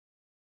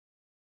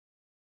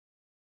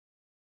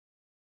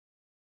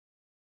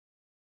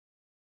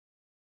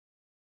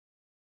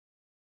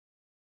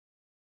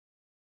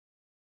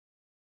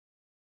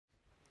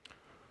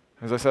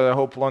As I said, I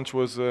hope lunch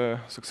was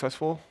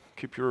successful.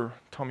 Keep your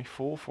tummy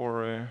full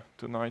for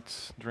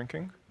tonight's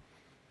drinking.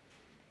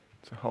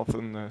 It's a health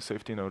and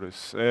safety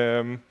notice.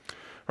 All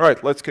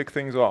right, let's kick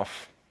things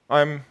off.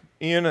 I'm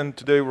Ian, and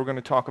today we're going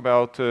to talk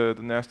about the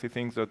nasty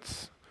things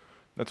that's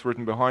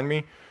written behind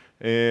me.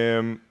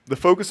 The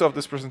focus of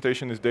this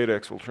presentation is data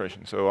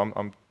exfiltration. So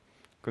I'm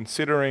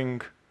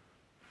considering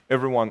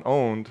everyone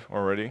owned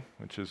already,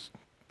 which is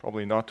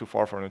probably not too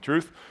far from the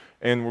truth.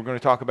 And we're going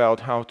to talk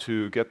about how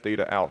to get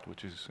data out,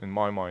 which is, in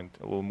my mind,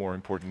 a little more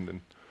important than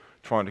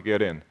trying to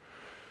get in.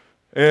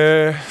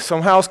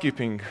 Some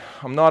housekeeping.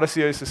 I'm not a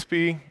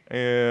CISSP.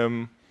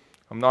 I'm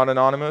not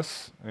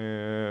anonymous,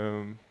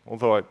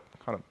 although I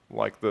kind of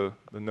like the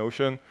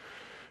notion.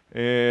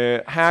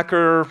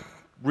 Hacker,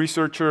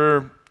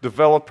 researcher,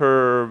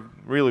 developer,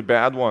 really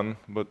bad one,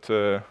 but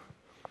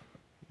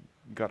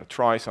got to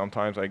try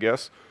sometimes, I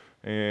guess.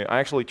 I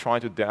actually try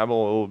to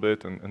dabble a little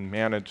bit and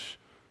manage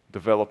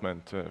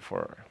development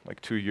for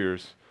like 2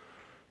 years,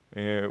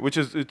 which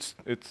is it's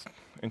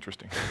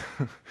interesting.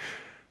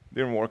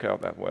 Didn't work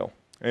out that well.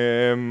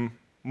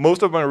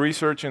 Most of my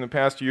research in the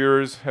past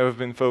years have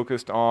been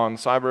focused on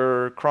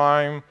cyber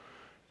crime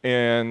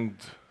and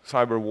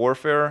cyber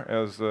warfare,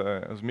 as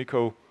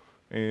Miko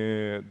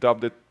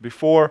dubbed it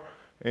before.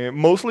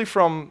 Mostly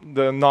from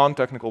the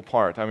non-technical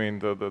part. I mean,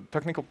 the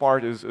technical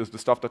part is the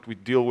stuff that we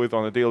deal with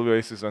on a daily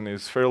basis and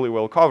is fairly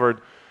well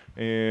covered.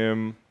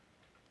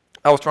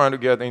 I was trying to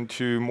get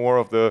into more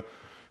of the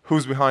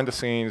who's behind the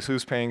scenes,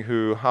 who's paying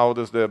who, how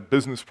does the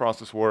business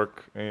process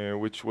work,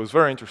 which was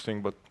very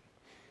interesting, but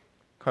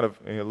kind of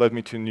led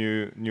me to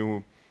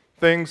new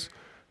things.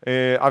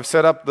 I've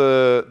set up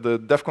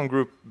the DEF CON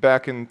group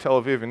back in Tel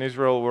Aviv in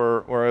Israel,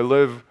 where I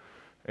live.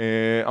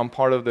 I'm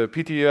part of the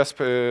PTS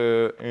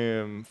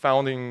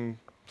founding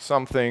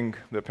something,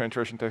 the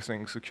Penetration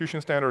Testing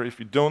Execution Standard. If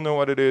you don't know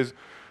what it is,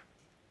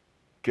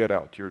 get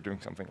out. You're doing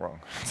something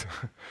wrong.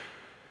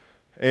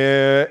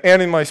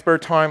 And in my spare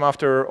time,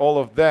 after all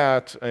of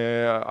that,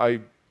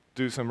 I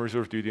do some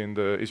reserve duty in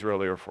the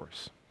Israeli Air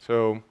Force.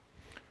 So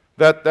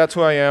that's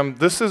who I am.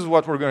 This is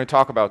what we're going to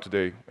talk about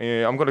today.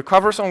 I'm going to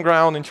cover some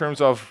ground in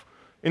terms of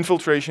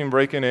infiltration,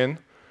 breaking in.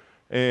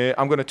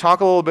 I'm going to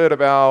talk a little bit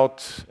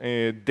about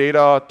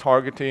data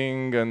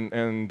targeting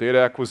and data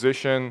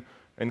acquisition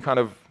and kind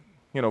of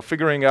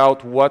figuring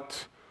out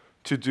what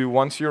to do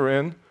once you're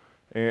in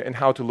and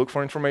how to look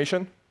for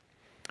information.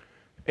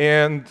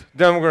 And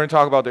then we're going to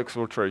talk about the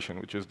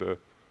exfiltration, which is the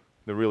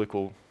really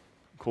cool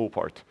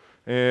part.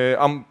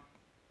 I'm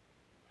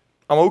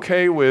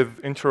okay with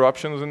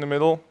interruptions in the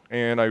middle,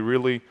 and I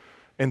really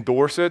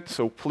endorse it.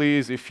 So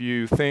please, if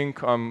you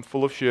think I'm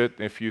full of shit,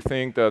 if you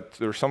think that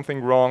there's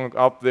something wrong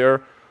up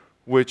there,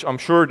 which I'm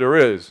sure there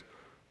is,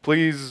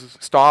 please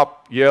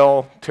stop,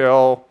 yell,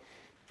 tell,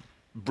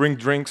 bring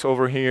drinks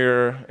over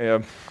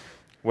here,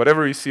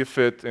 whatever you see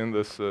fit in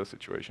this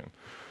situation.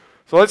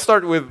 So let's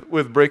start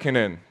with breaking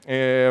in.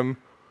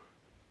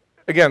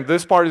 Again,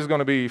 this part is going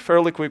to be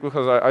fairly quick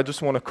because I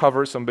just want to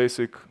cover some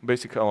basic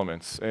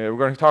elements. We're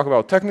going to talk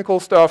about technical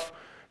stuff,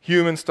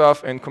 human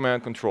stuff, and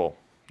command control.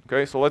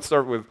 Okay, so let's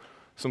start with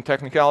some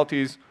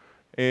technicalities.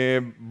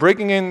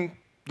 Breaking in,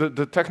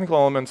 the technical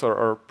elements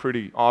are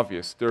pretty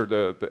obvious. They're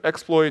the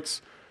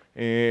exploits,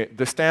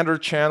 the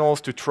standard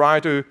channels to try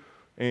to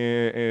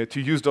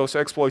use those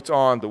exploits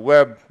on the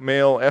web,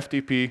 mail,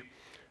 FTP.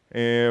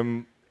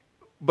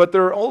 But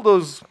there are all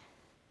those,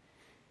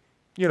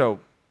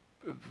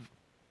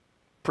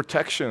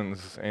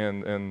 protections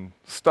and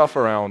stuff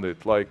around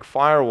it, like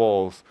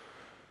firewalls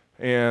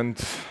and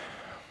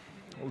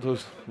all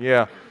those,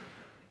 yeah.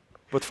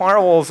 But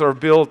firewalls are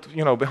built,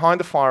 behind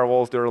the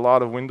firewalls there are a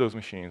lot of Windows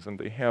machines, and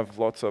they have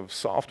lots of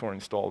software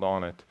installed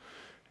on it,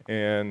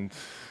 and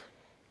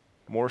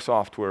more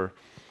software.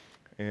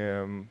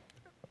 And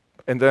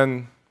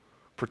then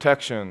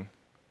protection.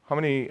 How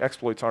many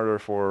exploits are there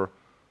for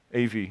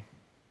AV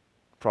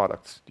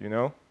products? Do you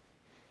know?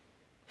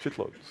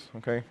 Shitloads,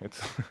 okay?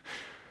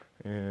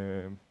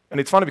 And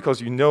it's funny because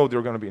they're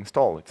going to be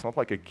installed. It's not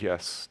like a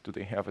guess. Do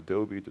they have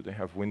Adobe? Do they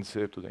have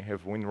WinZip? Do they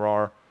have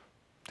WinRAR?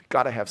 They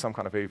got to have some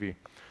kind of AV.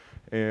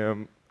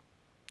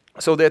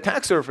 So the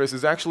attack surface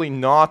is actually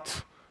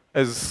not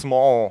as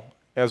small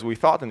as we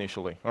thought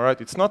initially. All right,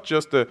 it's not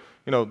just the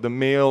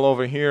mail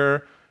over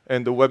here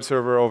and the web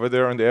server over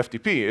there and the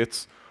FTP.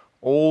 It's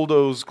all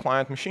those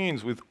client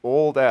machines with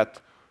all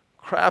that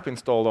crap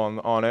installed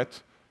on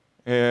it,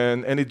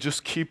 and it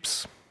just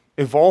keeps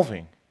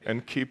evolving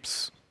and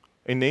keeps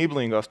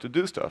enabling us to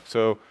do stuff.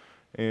 So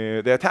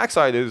the attack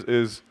side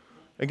is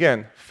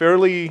again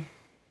fairly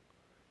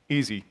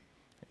easy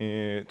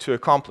to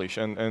accomplish,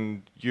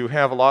 and you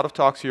have a lot of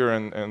talks here,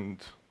 and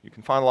you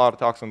can find a lot of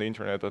talks on the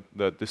internet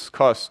that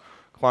discuss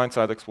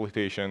client-side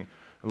exploitation,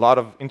 a lot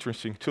of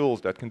interesting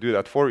tools that can do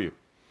that for you.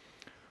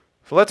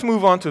 So let's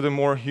move on to the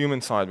more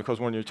human side, because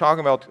when you're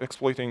talking about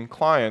exploiting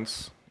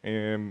clients,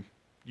 you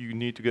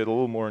need to get a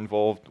little more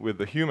involved with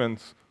the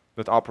humans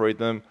that operate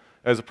them,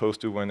 as opposed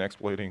to when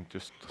exploiting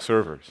just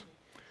servers.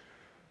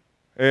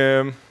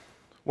 One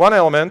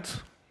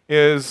element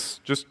is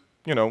just,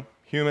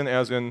 human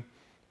as in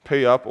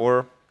pay up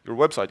or your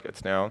website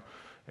gets down.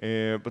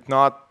 But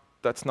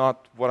that's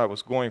not what I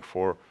was going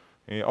for.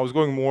 I was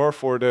going more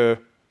for the,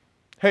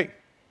 hey,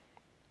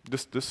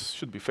 this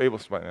should be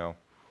famous by now.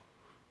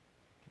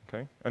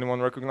 Okay, anyone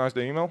recognize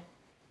the email?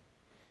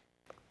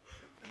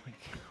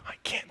 I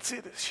can't see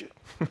this shit.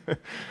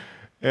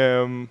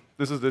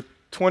 This is the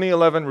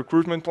 2011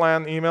 recruitment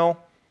plan email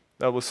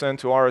that was sent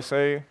to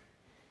RSA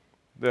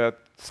that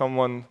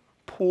someone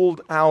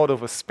pulled out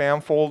of a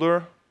spam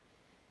folder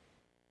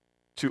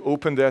to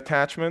open the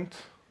attachment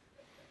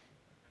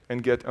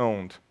and get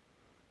owned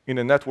in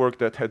a network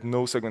that had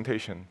no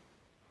segmentation.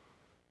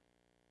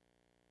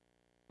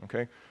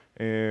 Okay,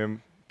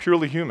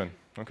 purely human.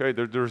 Okay,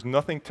 there's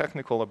nothing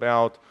technical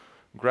about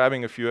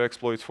grabbing a few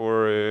exploits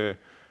for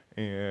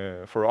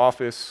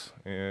Office.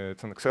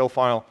 It's an Excel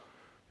file,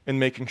 and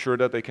making sure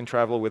that they can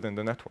travel within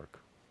the network.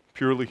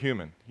 Purely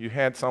human. You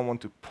had someone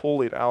to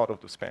pull it out of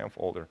the spam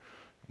folder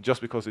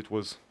just because it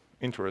was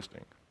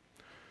interesting.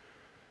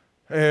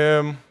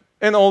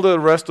 And all the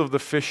rest of the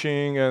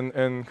phishing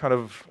and kind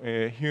of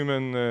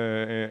human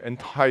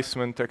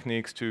enticement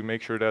techniques to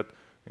make sure that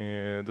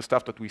the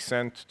stuff that we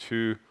sent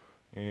to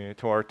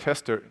our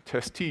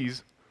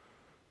testees,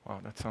 wow,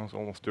 that sounds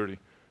almost dirty,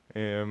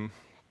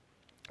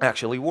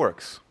 actually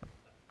works.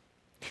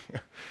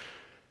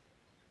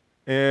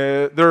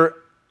 There are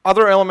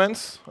other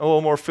elements, a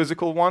little more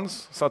physical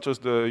ones, such as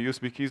the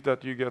USB keys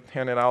that you get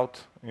handed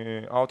out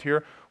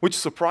here, which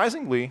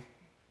surprisingly,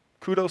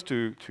 kudos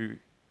to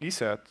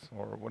ESET,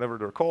 or whatever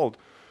they're called,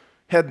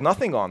 had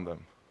nothing on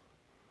them.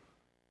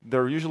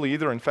 They're usually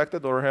either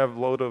infected or have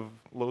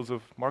loads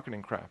of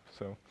marketing crap.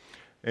 So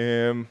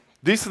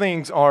these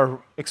things are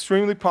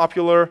extremely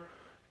popular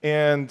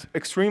and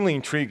extremely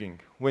intriguing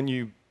when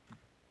you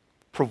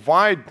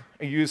provide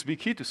a USB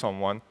key to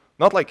someone.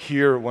 Not like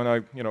here when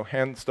I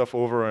hand stuff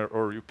over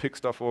or you pick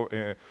stuff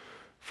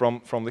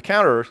from the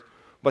counters,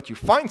 but you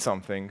find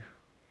something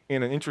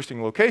in an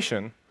interesting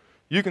location,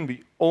 you can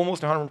be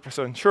almost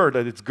 100% sure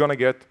that it's going to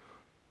get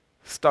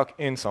stuck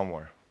in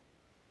somewhere.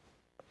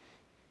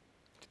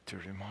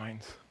 Dirty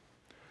minds.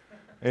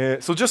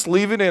 So just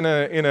leave it in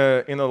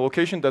a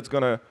location that's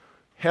going to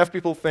have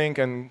people think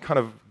and kind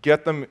of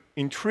get them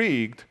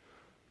intrigued,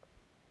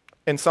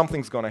 and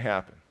something's going to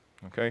happen.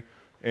 Okay,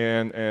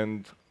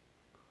 and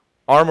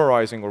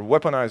armorizing or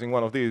weaponizing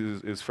one of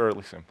these is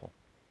fairly simple.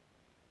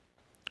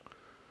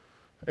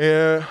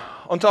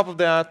 On top of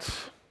that,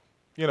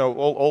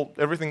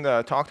 everything that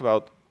I talked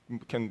about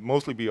can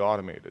mostly be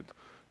automated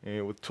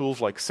with tools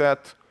like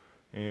SET,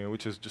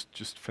 which is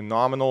just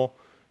phenomenal.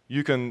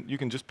 You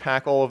can just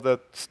pack all of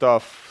that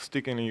stuff,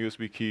 stick in a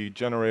USB key,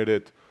 generate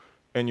it,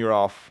 and you're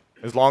off.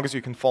 As long as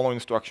you can follow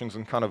instructions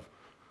and kind of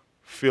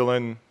fill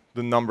in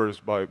the numbers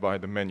by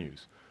the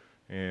menus.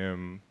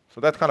 So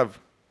that kind of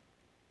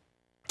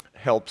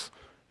helps.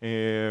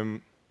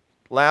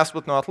 Last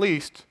but not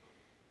least,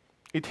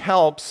 it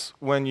helps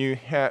when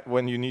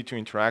you need to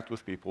interact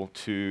with people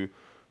to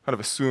kind of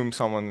assume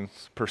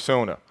someone's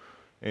persona,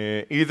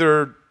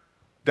 either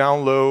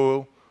down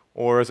low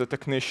or as a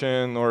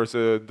technician or as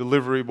a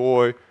delivery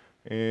boy.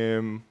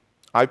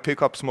 I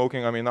pick up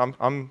smoking. I mean,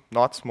 I'm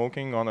not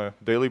smoking on a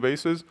daily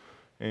basis,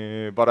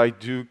 but I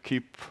do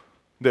keep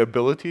the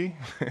ability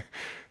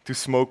to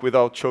smoke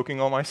without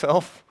choking on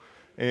myself,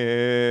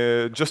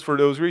 just for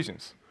those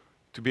reasons.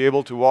 To be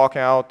able to walk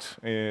out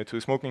to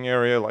a smoking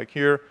area like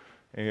here,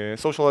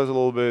 socialize a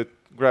little bit,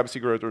 grab a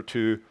cigarette or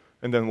two,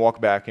 and then walk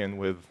back in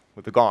with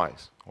the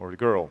guys or the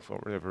girls or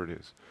whatever it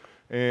is.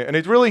 And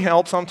it really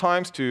helps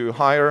sometimes to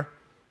hire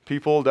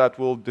people that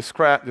will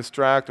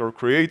distract or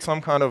create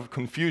some kind of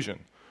confusion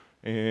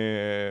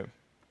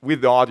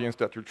with the audience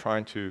that you're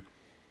trying to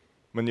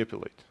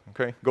manipulate.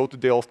 Okay, go to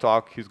Dale's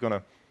talk. He's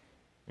gonna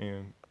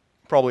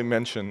probably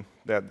mention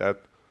that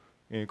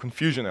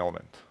confusion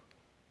element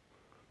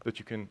that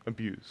you can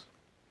abuse.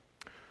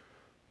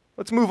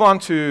 Let's move on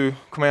to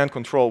command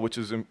control, which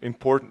is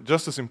important,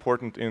 just as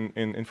important in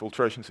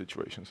infiltration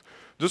situations.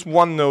 Just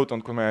one note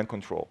on command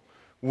control.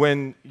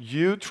 When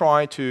you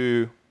try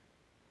to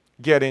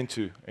get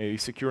into a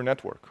secure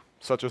network,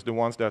 such as the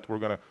ones that we're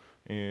going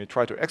to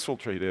try to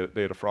exfiltrate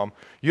data from,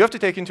 you have to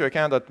take into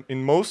account that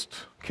in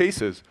most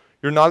cases,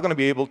 you're not going to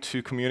be able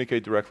to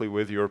communicate directly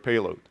with your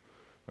payload.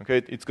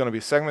 Okay? It's going to be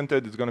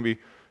segmented. It's going to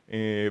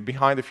be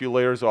behind a few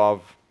layers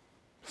of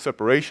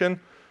separation.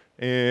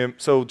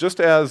 So just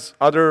as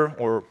other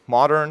or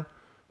modern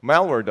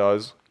malware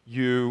does,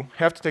 you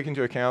have to take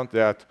into account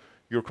that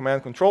your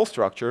command control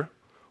structure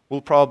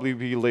will probably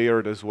be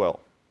layered as well.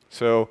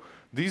 So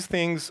these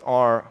things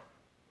are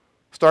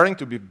starting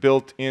to be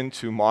built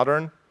into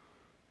modern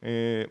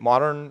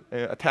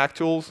attack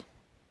tools.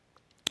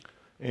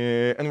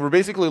 And we're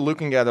basically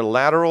looking at a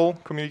lateral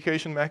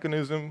communication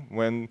mechanism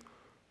when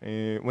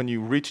you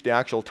reach the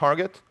actual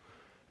target,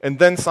 and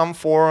then some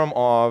form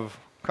of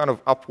kind of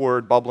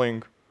upward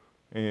bubbling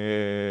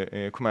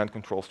command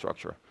control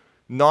structure.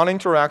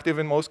 Non-interactive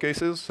in most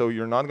cases, so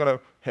you're not going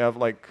to have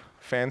like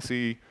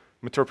fancy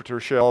interpreter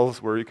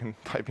shells where you can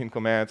type in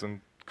commands and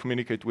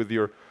communicate with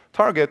your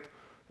target,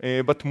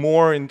 but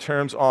more in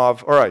terms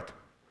of, all right,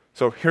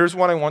 So here's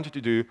what I want you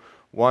to do.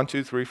 1,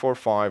 2, 3, 4,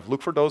 5.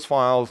 Look for those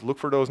files, look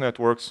for those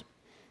networks,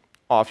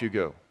 off you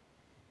go.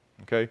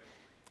 Okay?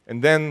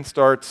 And then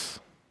starts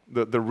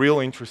the real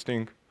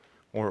interesting,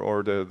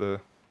 or the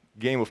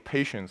game of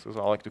patience, as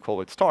I like to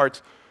call it,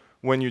 starts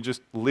when you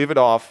just leave it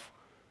off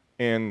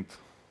and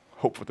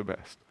hope for the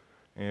best.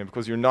 And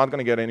because you're not going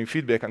to get any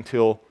feedback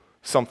until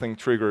something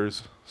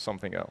triggers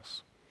something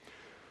else.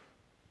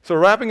 So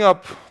wrapping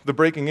up the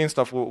breaking in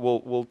stuff,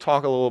 we'll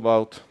talk a little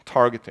about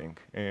targeting,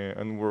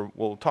 and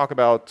we'll talk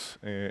about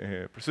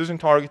precision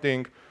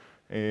targeting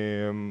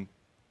and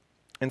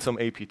some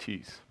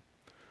APTs.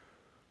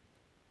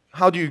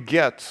 How do you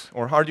get,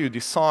 or how do you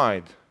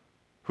decide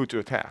who to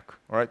attack?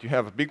 All right, you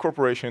have a big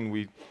corporation.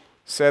 We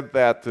said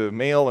that the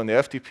mail and the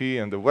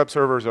FTP and the web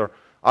servers are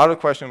out of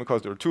the question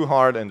because they're too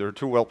hard and they're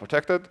too well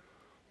protected,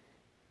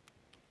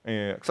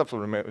 except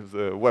for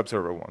the web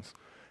server ones.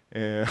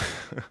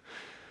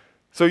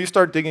 So you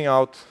start digging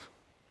out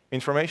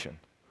information.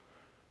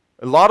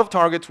 A lot of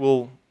targets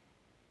will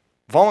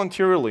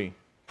voluntarily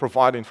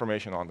provide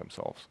information on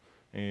themselves.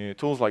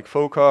 Tools like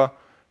FOCA,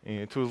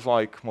 tools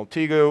like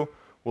Multigo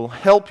will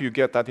help you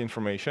get that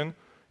information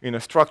in a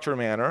structured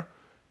manner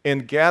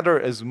and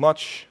gather as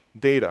much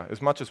data,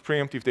 as much as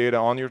preemptive data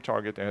on your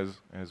target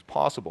as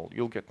possible.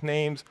 You'll get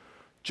names,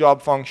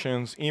 job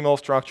functions, email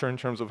structure in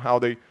terms of how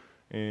they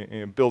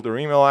build their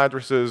email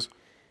addresses,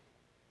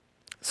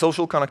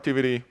 social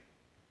connectivity,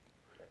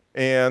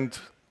 and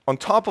on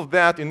top of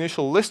that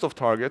initial list of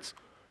targets,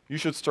 you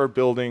should start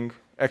building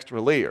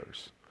extra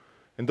layers.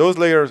 And those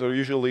layers are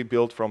usually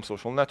built from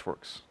social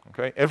networks.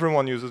 Okay?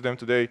 Everyone uses them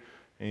today.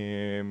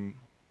 There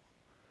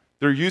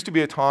used to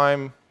be a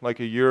time, like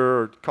a year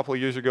or a couple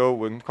of years ago,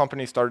 when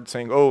companies started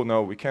saying, oh,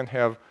 no, we can't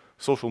have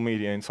social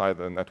media inside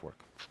the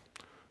network.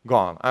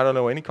 Gone. I don't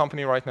know any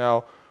company right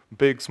now,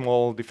 big,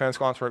 small, defense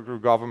contractor,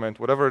 government,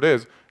 whatever it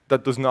is,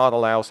 that does not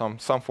allow some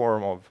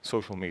form of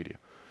social media.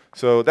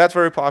 So that's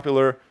very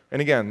popular.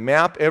 And again,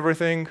 map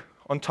everything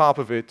on top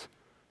of it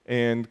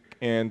and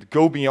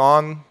go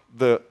beyond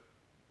the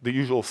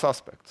usual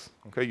suspects.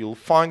 Okay? You'll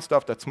find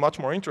stuff that's much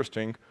more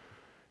interesting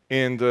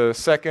in the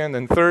second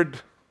and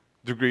third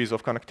degrees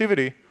of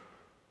connectivity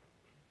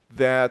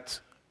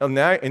that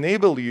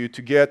enable you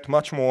to get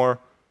much more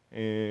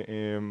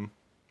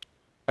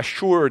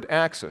assured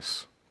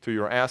access to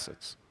your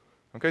assets.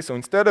 Okay? So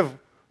instead of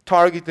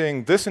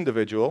targeting this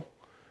individual,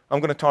 I'm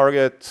going to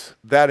target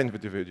that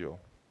individual.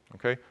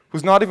 Okay,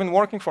 who's not even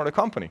working for the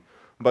company,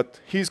 but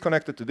he's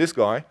connected to this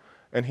guy,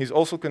 and he's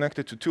also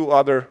connected to 2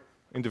 other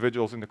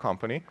individuals in the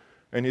company,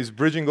 and he's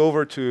bridging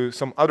over to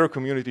some other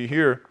community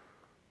here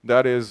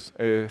that is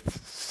a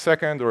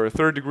second or a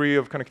third degree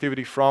of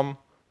connectivity from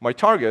my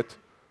target,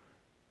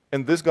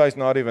 and this guy's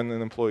not even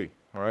an employee,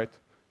 all right?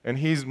 And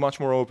he's much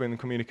more open in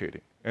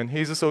communicating, and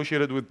he's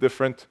associated with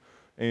different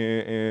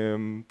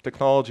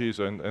technologies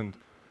and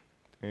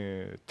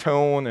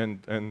tone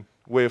and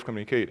way of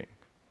communicating,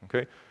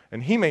 okay?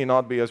 And he may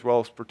not be as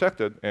well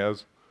protected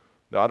as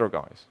the other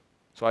guys.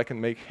 So I can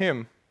make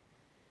him,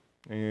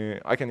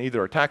 I can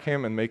either attack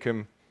him and make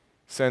him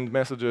send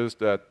messages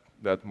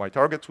that my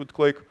targets would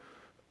click.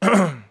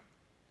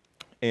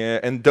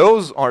 And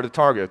those are the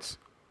targets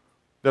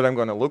that I'm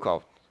going to look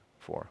out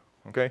for.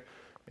 Okay?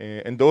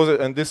 And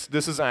this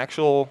is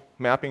actual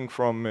mapping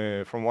from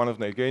one of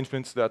the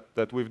engagements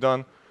that we've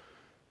done.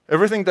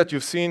 Everything that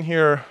you've seen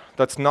here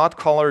that's not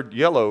colored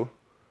yellow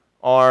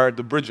are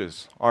the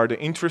bridges, are the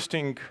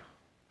interesting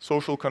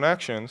social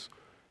connections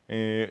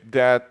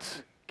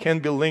that can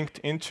be linked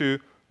into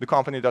the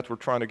company that we're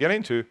trying to get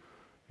into,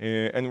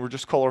 and we're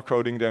just color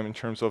coding them in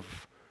terms of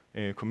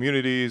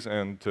communities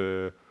and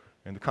the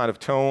kind of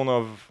tone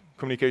of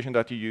communication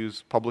that you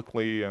use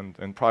publicly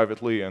and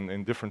privately and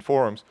in different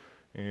forums,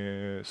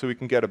 so we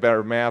can get a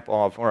better map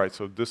of, all right,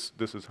 so this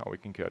is how we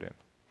can get in.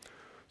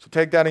 So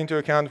take that into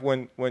account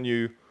when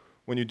you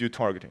do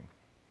targeting.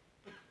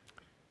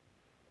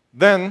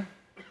 Then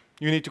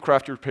you need to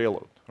craft your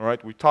payload. All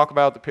right, we talked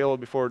about the payload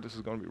before. This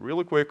is going to be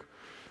really quick.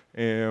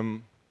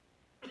 We're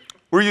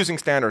using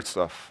standard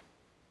stuff.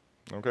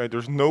 Okay,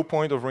 there's no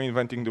point of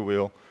reinventing the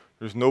wheel.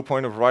 There's no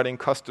point of writing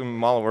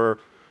custom malware,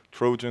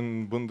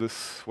 Trojan,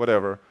 Bundes,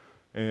 whatever.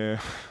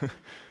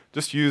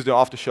 Just use the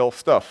off-the-shelf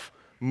stuff.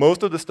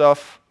 Most of the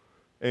stuff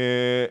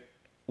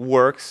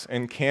works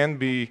and can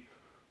be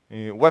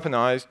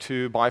weaponized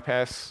to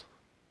bypass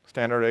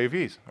standard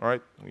AVs. All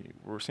right,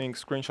 we're seeing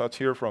screenshots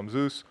here from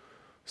Zeus,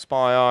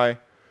 SpyEye,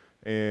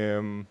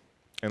 and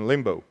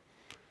Limbo.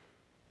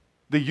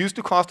 They used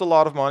to cost a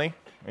lot of money.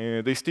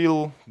 They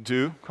still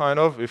do, kind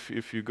of.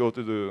 If you go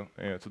to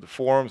the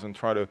forums and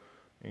try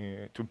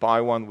to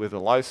buy one with a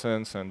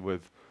license and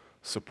with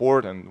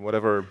support and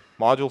whatever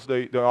modules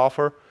they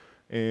offer.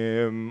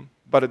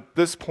 But at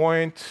this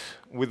point,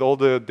 with all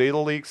the data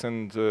leaks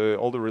and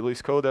all the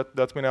release code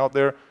that's been out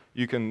there,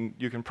 you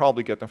can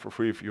probably get them for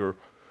free if you're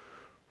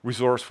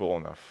resourceful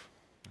enough.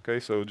 Okay,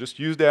 so just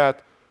use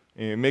that.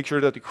 Make sure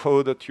that the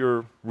code that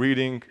you're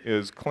reading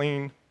is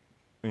clean.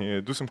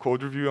 Do some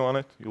code review on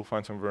it. You'll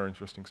find some very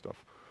interesting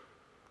stuff.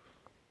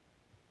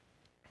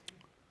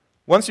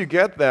 Once you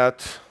get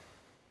that,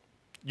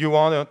 you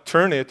want to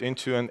turn it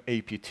into an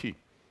APT.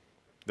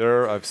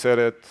 There, I've said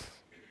it.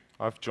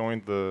 I've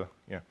joined the,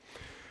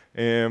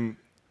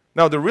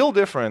 now, the real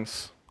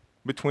difference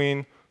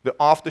between the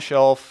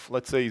off-the-shelf,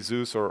 let's say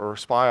Zeus or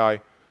SpyEye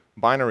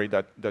binary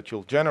that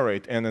you'll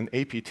generate and an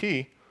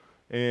APT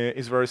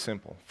is very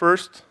simple.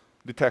 First,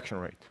 detection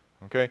rate.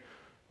 Okay?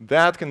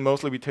 That can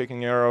mostly be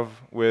taken care of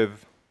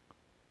with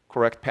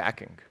correct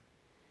packing.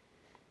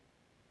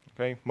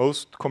 Okay?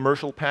 Most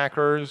commercial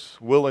packers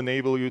will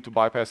enable you to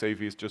bypass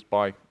AVs just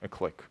by a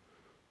click.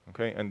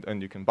 Okay?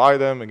 And you can buy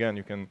them. Again,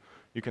 you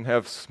can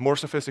have more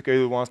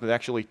sophisticated ones that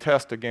actually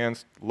test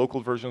against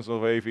local versions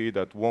of AV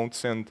that won't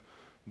send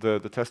the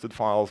tested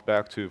files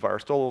back to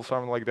VirusTotal or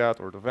something like that,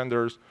 or the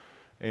vendors.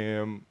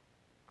 And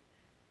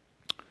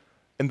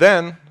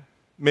then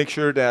make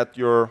sure that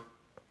your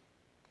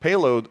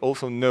payload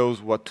also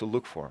knows what to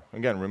look for.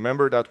 Again,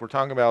 remember that we're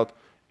talking about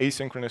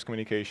asynchronous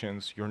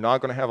communications. You're not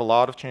going to have a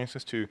lot of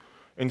chances to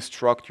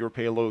instruct your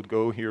payload,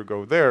 go here,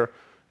 go there.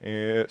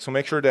 So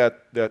make sure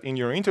that in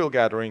your intel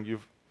gathering,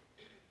 you've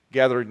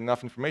gathered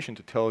enough information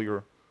to tell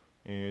your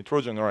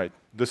Trojan, all right,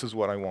 this is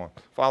what I want.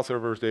 File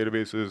servers,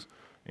 databases,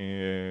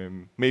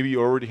 maybe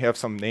you already have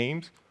some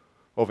names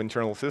of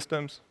internal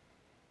systems.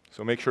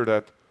 So make sure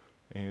that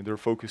they're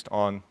focused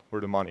on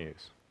where the money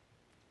is.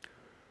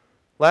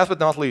 Last but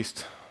not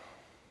least,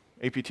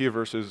 APT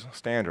versus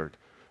standard.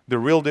 The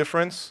real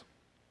difference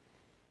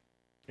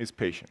is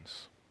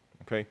patience.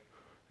 Okay?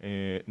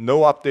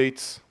 No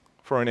updates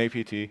for an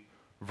APT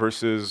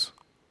versus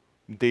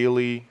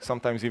daily,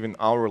 sometimes even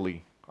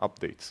hourly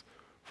updates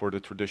for the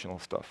traditional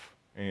stuff.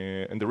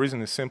 And the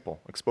reason is simple,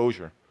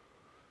 exposure.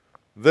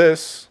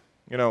 This,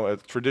 a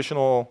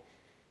traditional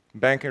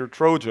banker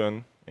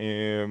Trojan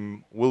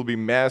will be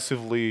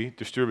massively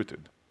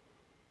distributed.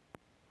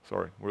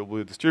 Sorry, will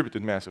be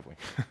distributed massively.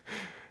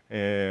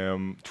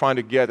 Trying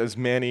to get as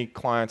many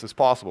clients as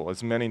possible,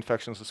 as many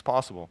infections as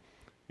possible.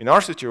 In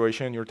our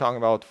situation, you're talking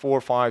about 4,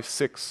 5,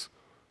 6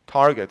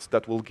 targets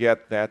that will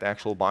get that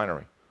actual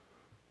binary.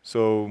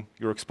 So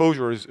your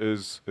exposure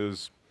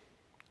is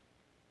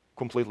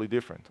completely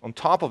different. On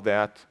top of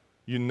that,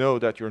 you know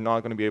that you're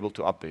not going to be able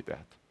to update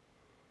that.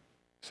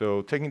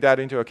 So taking that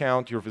into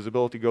account, your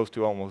visibility goes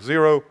to almost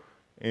 0.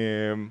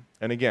 And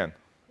again,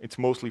 it's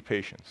mostly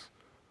patience.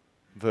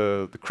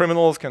 The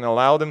criminals can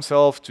allow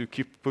themselves to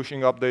keep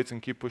pushing updates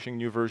and keep pushing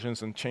new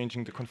versions and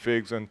changing the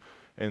configs and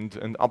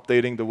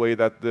updating the way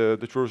that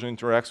the Trojan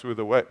interacts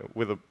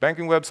with a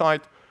banking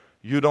website.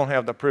 You don't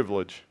have that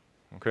privilege,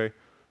 okay?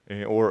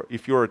 Or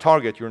if you're a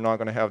target, you're not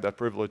going to have that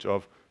privilege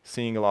of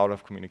seeing a lot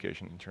of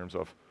communication in terms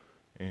of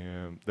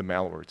the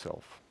malware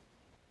itself.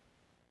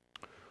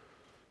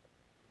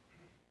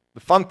 The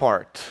fun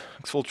part,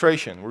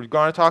 exfiltration. We're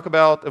going to talk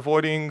about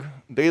avoiding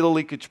data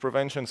leakage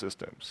prevention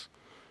systems.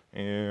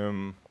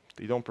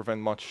 They don't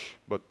prevent much,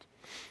 but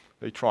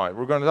they try.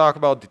 We're going to talk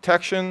about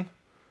detection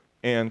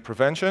and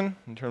prevention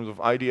in terms of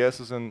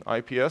IDSs and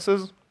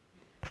IPSs,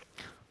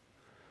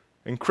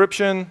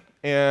 encryption,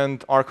 and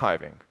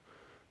archiving.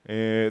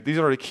 These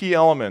are the key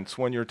elements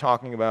when you're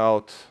talking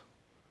about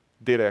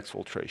data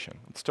exfiltration.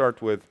 Let's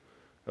start with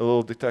a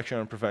little detection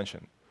and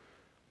prevention.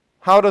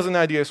 How does an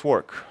IDS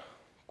work?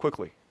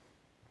 Quickly.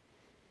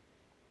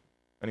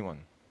 Anyone?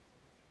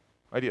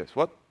 IDS,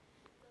 what?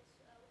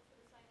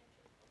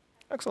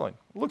 Excellent.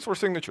 It looks for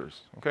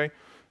signatures, okay?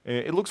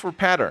 It looks for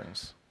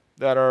patterns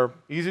that are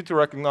easy to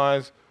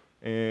recognize.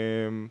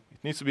 It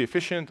needs to be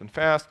efficient and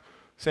fast.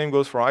 Same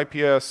goes for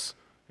IPS.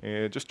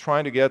 Just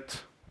trying to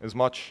get as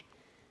much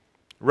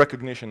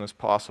recognition as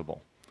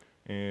possible.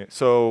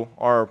 So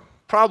our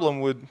problem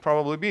would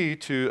probably be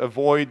to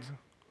avoid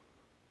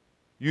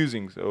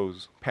using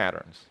those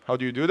patterns. How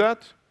do you do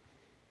that?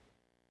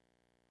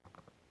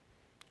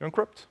 You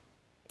encrypt.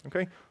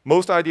 Okay?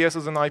 Most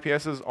IDSs and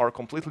IPSs are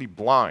completely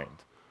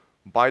blind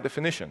by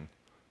definition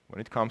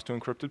when it comes to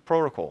encrypted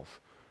protocols,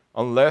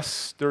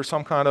 unless there's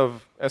some kind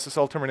of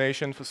SSL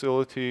termination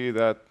facility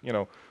that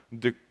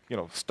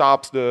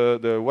stops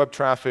the web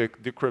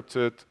traffic, decrypts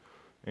it,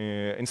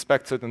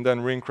 inspects it, and then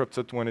re-encrypts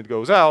it when it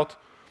goes out.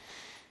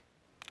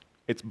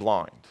 It's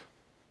blind.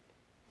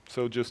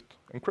 So just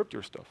encrypt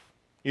your stuff,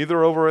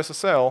 either over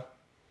SSL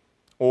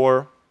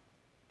or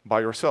by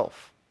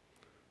yourself,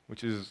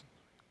 which is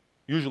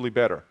usually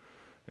better.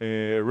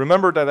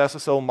 Remember that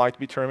SSL might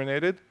be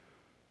terminated,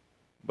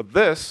 but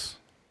this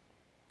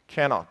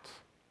cannot.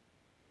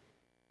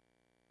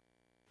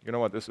 You know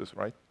what this is,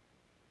 right?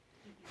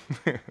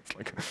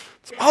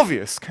 It's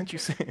obvious, can't you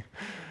see?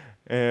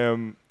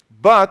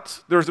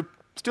 But there's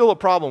still a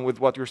problem with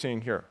what you're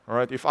seeing here. All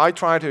right, if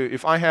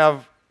I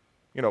have,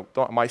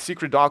 my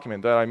secret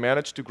document that I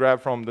managed to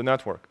grab from the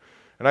network,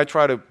 and I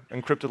try to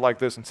encrypt it like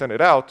this and send it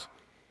out,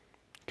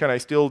 can I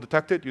still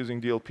detect it using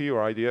DLP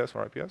or IDS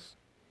or IPS?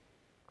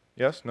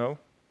 Yes? No?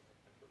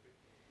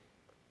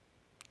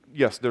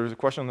 Yes, there is a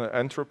question on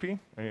entropy,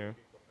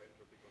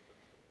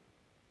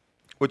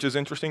 which is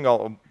interesting.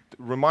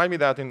 Remind me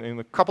that in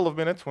a couple of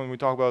minutes when we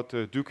talk about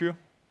Duku,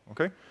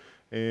 okay?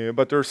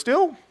 But there's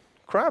still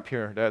crap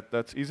here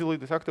that's easily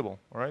detectable,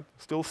 all right?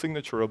 Still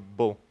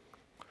signaturable.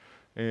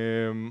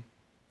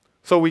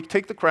 So we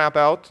take the crap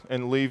out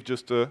and leave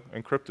just the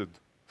encrypted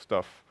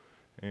stuff.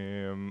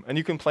 And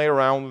you can play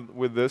around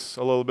with this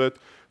a little bit.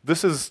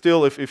 This is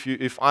still,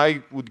 if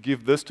I would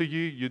give this to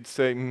you, you'd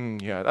say,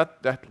 yeah,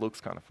 that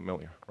looks kind of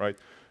familiar, right?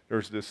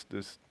 There's this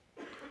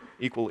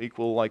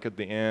equal like at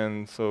the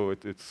end, so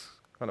it's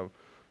kind of,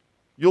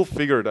 you'll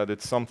figure that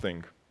it's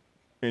something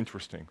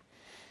interesting.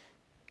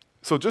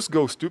 So just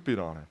go stupid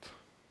on it,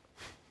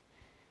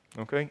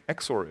 okay?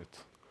 XOR it.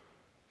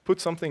 Put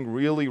something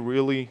really,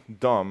 really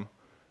dumb,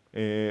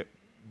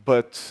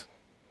 but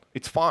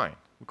it's fine,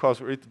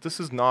 because this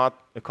is not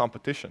a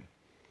competition.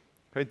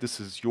 Okay? This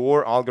is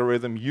your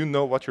algorithm. You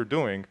know what you're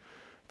doing.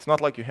 It's not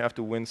like you have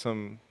to win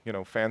some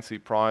fancy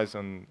prize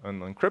on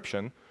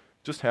encryption.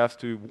 It just has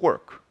to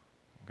work.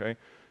 Okay?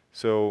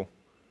 So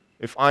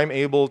if I'm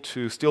able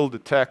to still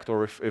detect,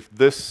 or if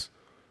this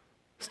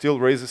still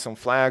raises some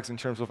flags in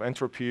terms of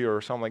entropy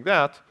or something like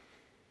that,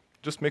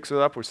 just mix it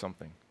up with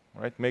something.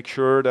 Right? Make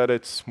sure that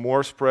it's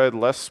more spread,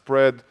 less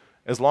spread.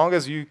 As long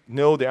as you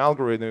know the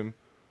algorithm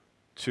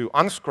to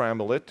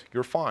unscramble it,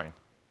 you're fine,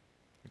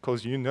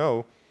 because you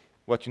know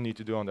what you need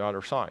to do on the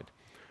other side.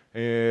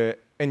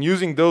 And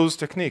using those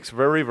techniques,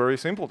 very, very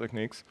simple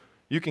techniques,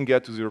 you can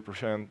get to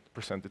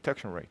 0%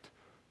 detection rate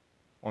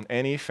on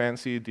any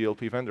fancy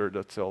DLP vendor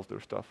that sells their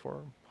stuff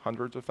for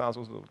hundreds of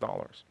thousands of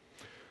dollars.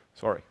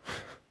 Sorry.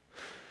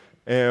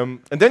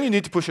 And then you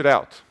need to push it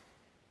out.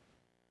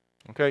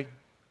 Okay?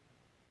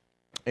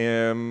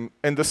 And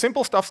the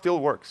simple stuff still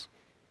works.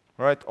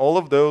 Right? All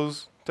of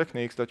those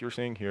techniques that you're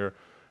seeing here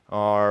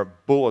are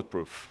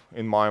bulletproof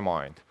in my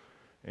mind.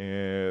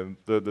 And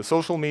the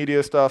social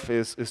media stuff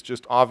is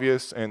just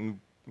obvious, and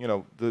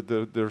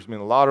there's been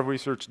a lot of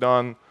research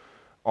done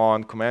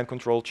on command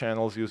control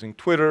channels using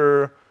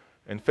Twitter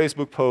and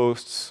Facebook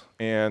posts,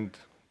 and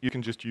you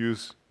can just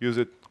use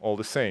it all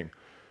the same.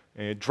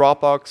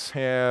 Dropbox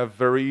have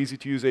very easy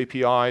to use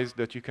APIs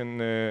that you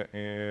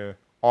can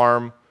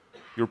arm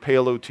your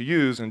payload to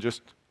use and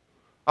just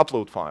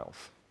upload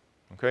files.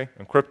 Okay,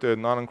 encrypted,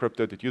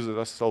 non-encrypted, it uses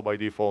SSL by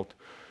default.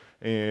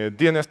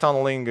 DNS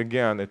tunneling,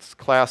 again, it's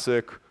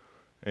classic.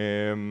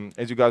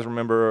 As you guys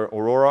remember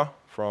Aurora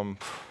from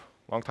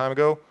a long time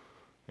ago?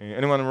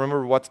 Anyone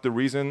remember what's the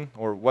reason,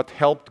 or what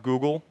helped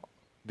Google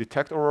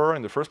detect Aurora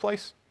in the first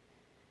place?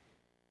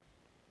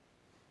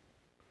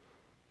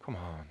 Come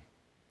on.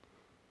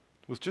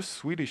 It was just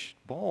Swedish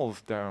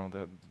balls down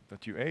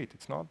that you ate.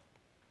 It's not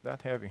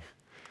that heavy.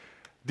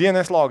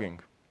 DNS logging.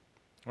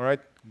 All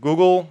right,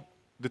 Google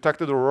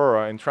detected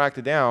Aurora and tracked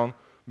it down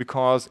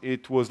because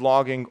it was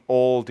logging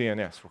all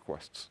DNS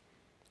requests.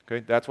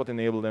 Okay, that's what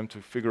enabled them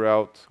to figure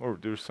out, oh,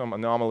 there's some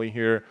anomaly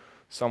here,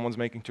 someone's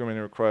making too many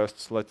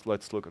requests,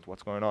 let's look at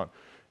what's going on.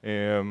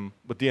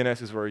 But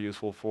DNS is very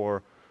useful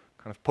for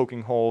kind of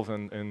poking holes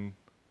and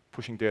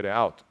pushing data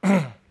out.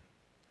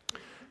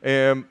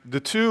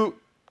 The two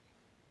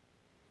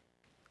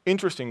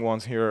interesting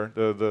ones here,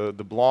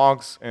 the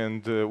blogs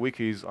and the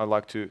wikis, I'd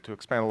like to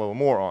expand a little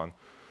more on.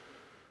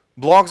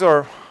 Blogs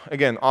are,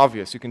 again,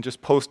 obvious. You can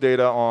just post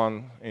data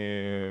on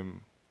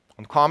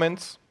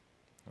comments,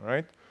 all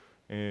right?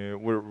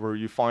 Where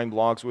you find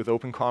blogs with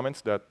open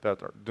comments that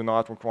do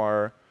not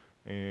require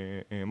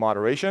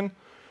moderation.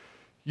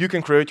 You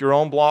can create your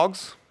own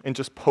blogs and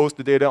just post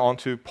the data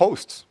onto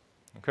posts,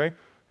 okay?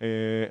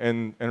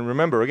 And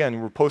remember,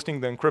 again, we're posting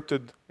the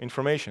encrypted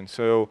information.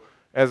 So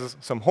as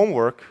some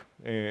homework,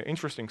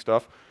 interesting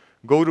stuff,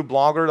 go to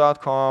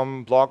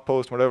blogger.com, blog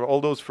post, whatever,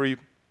 all those free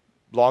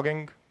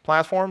blogging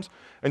platforms,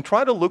 and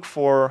try to look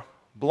for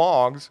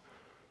blogs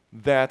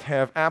that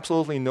have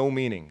absolutely no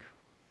meaning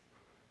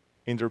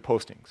in their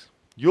postings.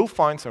 You'll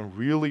find some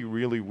really,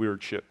 really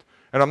weird shit.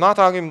 And I'm not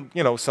talking,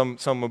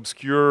 some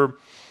obscure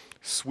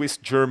Swiss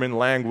German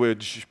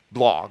language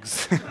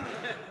blogs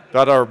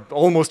that are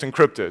almost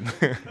encrypted.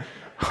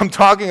 I'm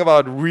talking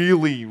about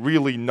really,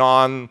 really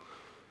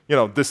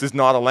this is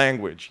not a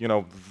language,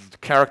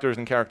 characters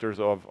and characters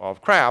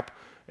of crap.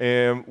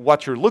 And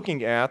what you're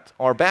looking at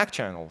are back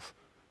channels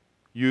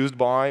used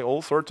by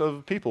all sorts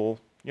of people,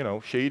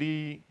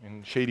 shady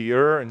and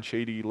shadier and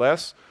shady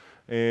less,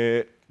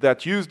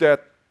 that use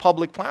that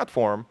public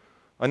platform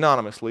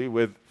anonymously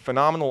with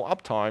phenomenal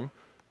uptime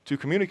to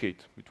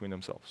communicate between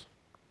themselves.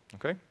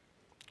 Okay?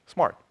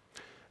 Smart.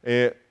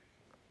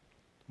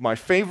 My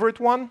favorite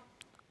one,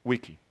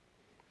 wiki.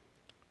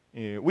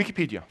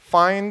 Wikipedia.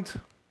 Find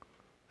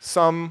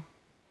some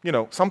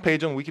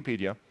page on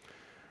Wikipedia.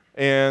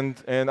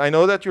 And I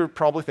know that you're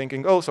probably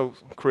thinking, oh, so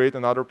create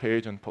another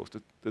page and post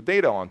the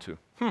data onto.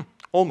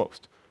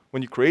 Almost.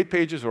 When you create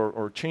pages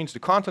or change the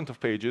content of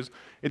pages,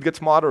 it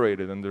gets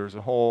moderated, and there's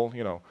a whole,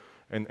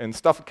 and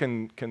stuff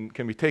can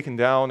be taken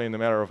down in a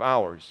matter of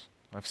hours.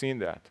 I've seen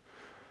that.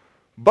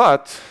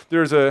 But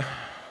there's a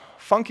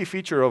funky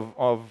feature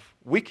of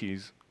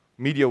wikis,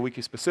 media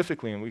wiki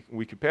specifically, and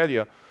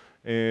Wikipedia,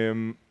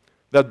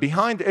 that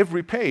behind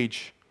every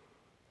page,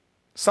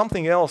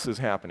 something else is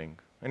happening.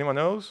 Anyone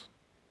knows?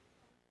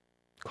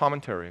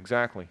 Commentary,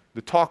 exactly.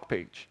 The talk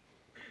page.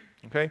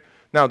 Okay?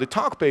 Now, the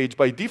talk page,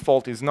 by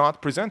default, is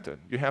not presented.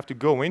 You have to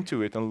go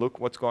into it and look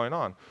what's going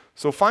on.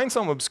 So find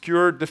some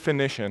obscure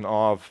definition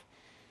of,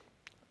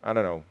 I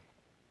don't know,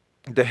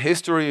 the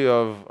history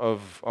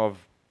of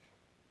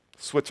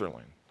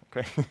Switzerland,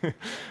 okay?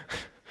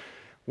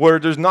 Where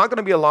there's not going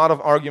to be a lot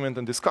of argument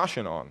and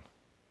discussion on.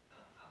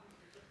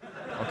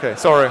 Okay,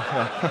 sorry.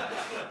 Yeah.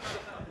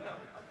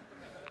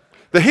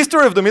 The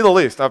history of the Middle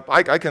East,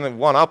 I can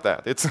one-up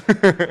that. It's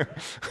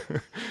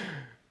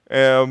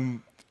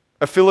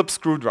a Phillips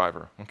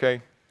screwdriver,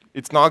 okay?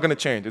 It's not going to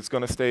change. It's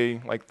going to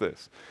stay like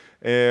this.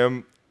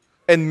 And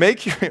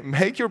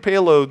make your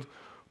payload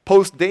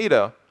post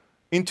data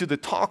into the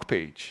talk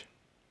page.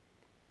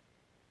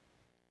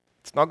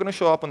 It's not going to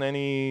show up on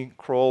any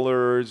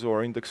crawlers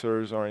or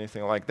indexers or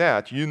anything like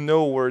that. You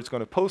know where it's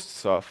going to post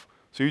stuff,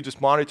 so you just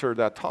monitor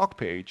that talk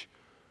page,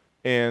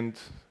 and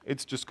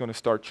it's just going to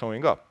start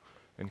showing up.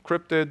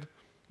 Encrypted,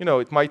 you know,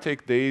 it might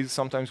take days,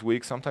 sometimes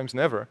weeks, sometimes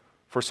never,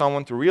 for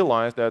someone to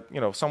realize that, you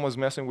know, someone's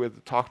messing with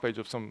the talk page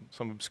of some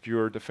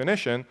obscure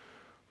definition.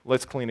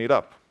 Let's clean it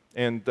up.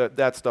 And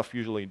that stuff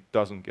usually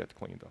doesn't get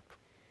cleaned up.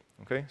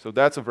 Okay, so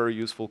that's a very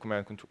useful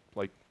command control,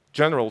 like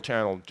general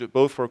channel,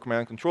 both for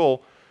command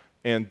control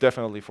and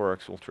definitely for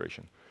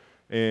exfiltration.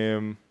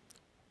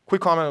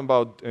 Quick comment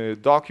about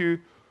Duku.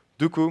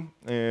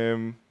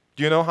 Do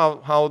you know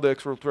how the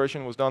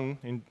exfiltration was done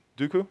in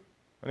Duku?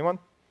 Anyone?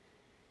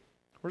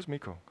 Where's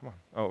Miko? Come on.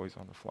 Oh, he's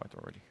on the flight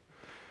already.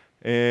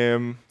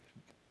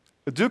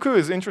 Duku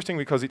is interesting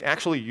because it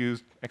actually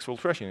used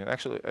exfiltration. It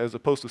actually, as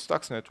opposed to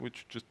Stuxnet,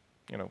 which just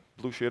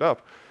blew shit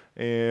up,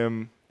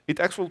 it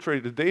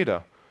exfiltrated the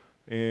data.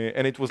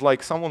 And it was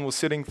like someone was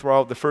sitting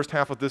throughout the first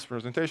half of this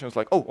presentation. It's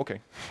like, oh,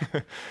 okay.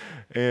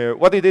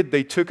 What they did,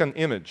 they took an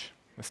image,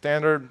 a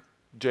standard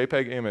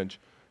JPEG image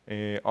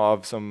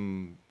of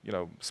some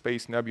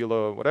space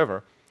nebula,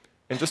 whatever,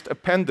 and just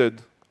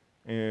appended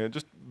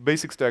just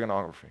basic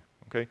steganography.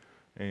 Okay,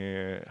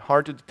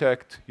 hard to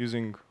detect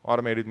using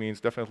automated means,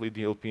 definitely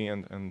DLP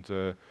and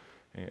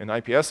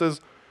IPSs,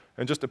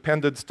 and just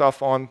appended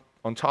stuff on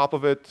top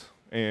of it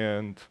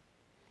and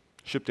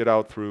shipped it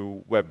out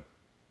through web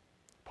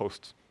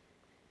posts.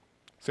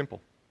 Simple.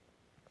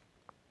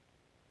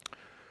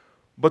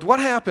 But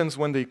what happens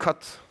when they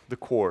cut the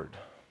cord?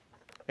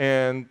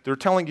 And they're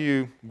telling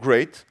you,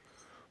 great,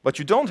 but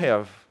you don't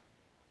have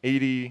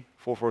 80,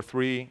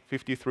 443,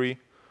 53.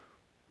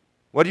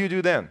 What do you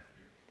do then?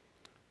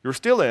 You're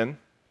still in.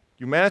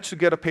 You manage to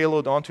get a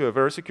payload onto a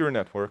very secure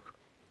network,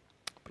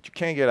 but you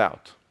can't get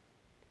out.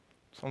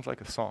 Sounds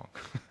like a song.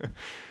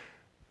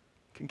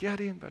 Can get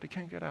in, but it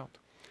can't get out.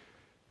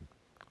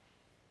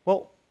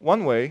 Well,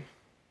 one way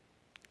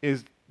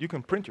is you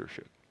can print your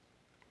shit.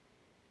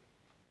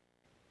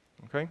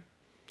 Okay?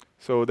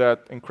 So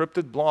that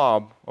encrypted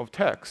blob of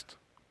text,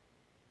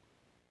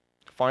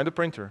 find a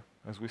printer,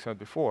 as we said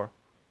before,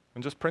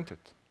 and just print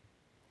it.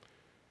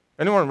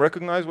 Anyone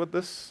recognize what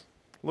this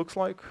looks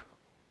like?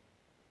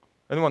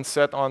 Anyone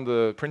sat on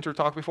the printer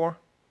talk before?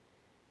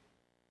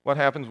 What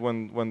happens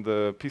when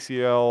the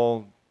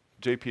PCL,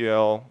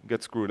 JPL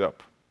gets screwed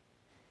up?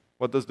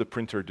 What does the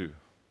printer do?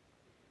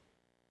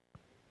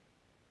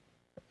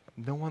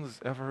 No one's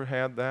ever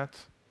had that?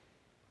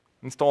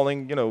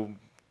 Installing,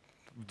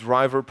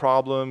 driver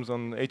problems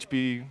on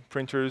HP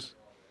printers.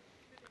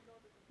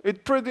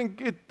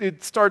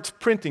 It starts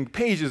printing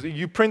pages.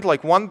 You print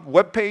like one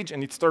web page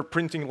and it starts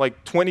printing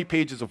like 20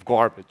 pages of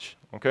garbage,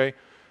 okay?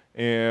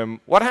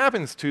 What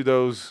happens to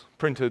those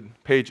printed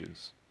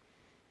pages?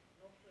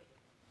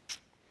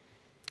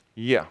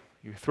 Yeah,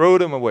 you throw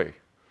them away.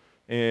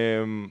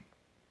 You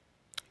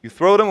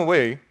throw them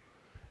away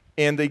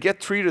and they get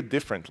treated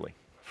differently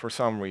for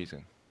some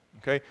reason,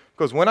 okay?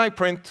 Because when I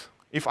print,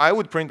 if I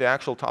would print the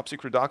actual top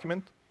secret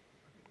document,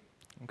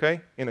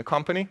 okay, in a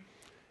company,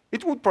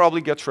 it would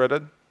probably get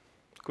shredded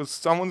because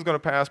someone's going to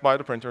pass by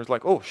the printer and it's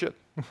like, oh, shit,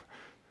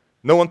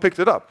 no one picked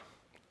it up.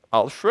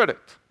 I'll shred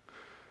it.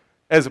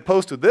 As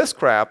opposed to this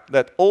crap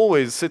that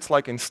always sits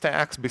like in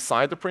stacks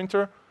beside the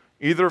printer,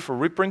 either for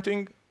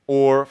reprinting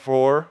or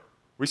for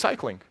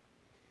recycling.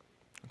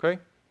 Okay?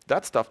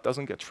 That stuff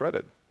doesn't get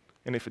shredded.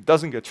 And if it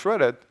doesn't get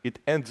shredded, it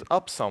ends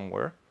up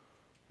somewhere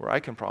where I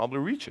can probably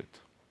reach it.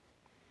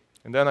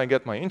 And then I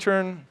get my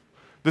intern.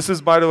 This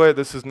is, by the way,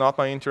 this is not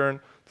my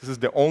intern. This is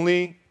the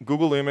only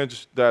Google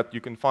image that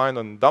you can find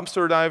on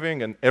dumpster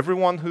diving, and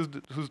everyone who's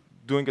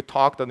doing a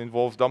talk that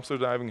involves dumpster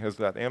diving has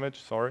that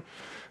image, sorry.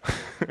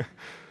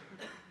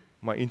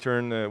 My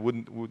intern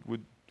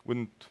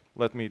wouldn't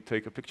let me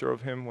take a picture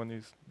of him when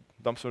he's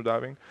dumpster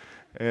diving.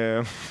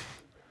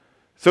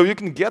 So you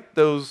can get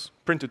those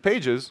printed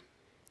pages,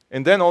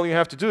 and then all you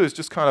have to do is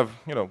just kind of,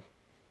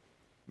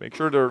 make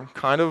sure they're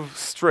kind of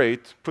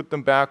straight, put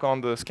them back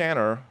on the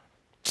scanner,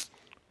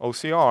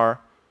 OCR,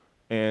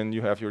 and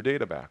you have your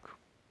data back.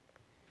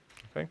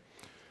 Okay?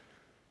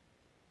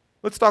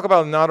 Let's talk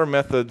about another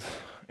method,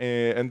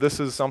 and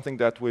this is something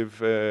that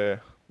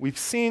we've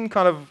seen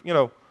kind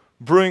of,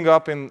 brewing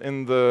up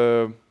in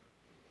the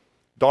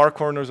dark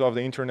corners of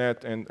the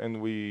internet,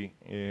 and we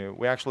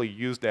actually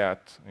used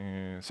that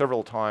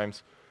several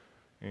times.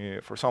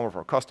 for some of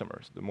our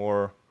customers, the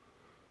more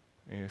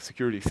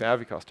security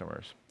savvy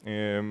customers.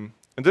 And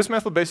this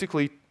method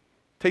basically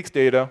takes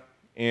data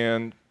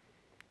and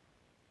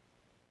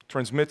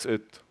transmits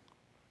it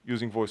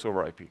using voice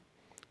over IP.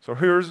 So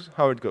here's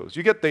how it goes.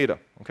 You get data,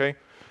 okay?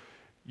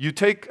 You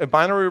take a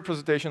binary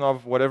representation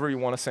of whatever you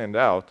want to send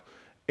out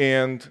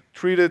and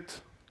treat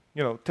it,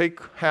 take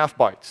half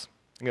bytes.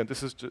 Again,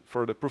 this is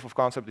for the proof of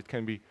concept. It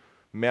can be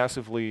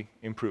massively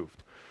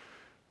improved.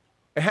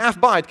 A half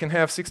byte can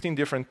have 16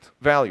 different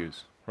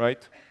values,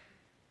 right?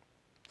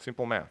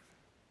 Simple math.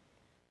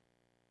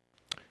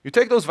 You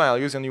take those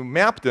values and you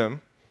map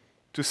them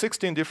to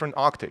 16 different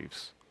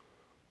octaves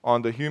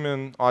on the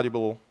human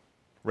audible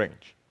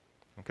range,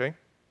 okay?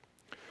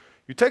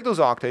 You take those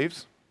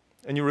octaves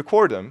and you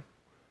record them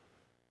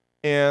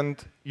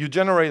and you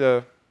generate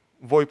a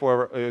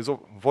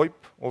VoIP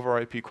over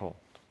IP call.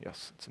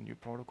 Yes, it's a new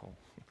protocol.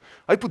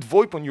 I put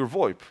VoIP on your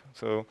VoIP,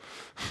 so.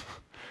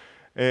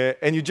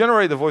 And you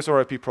generate the voice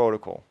over IP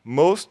protocol.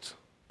 Most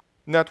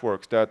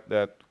networks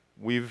that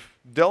we've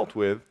dealt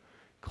with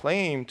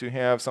claim to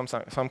have some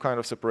kind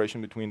of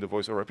separation between the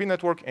voice over IP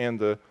network and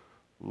the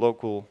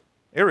local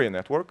area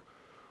network.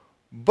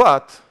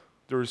 But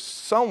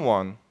there's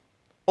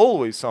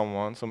always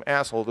someone, some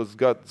asshole that's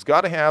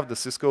got to have the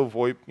Cisco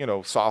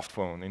VoIP, soft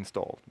phone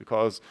installed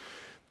because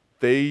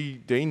they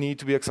need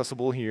to be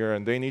accessible here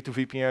and they need to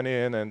VPN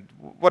in and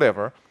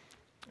whatever.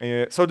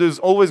 So there's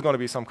always going to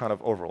be some kind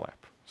of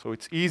overlap. So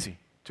it's easy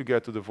to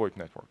get to the VoIP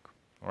network,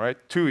 all right?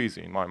 Too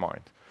easy in my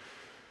mind.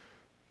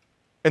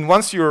 And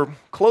once you're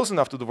close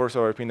enough to the voice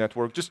over IP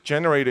network, just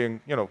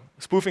generating,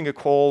 spoofing a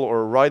call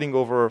or writing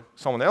over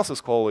someone else's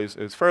call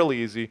is fairly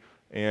easy.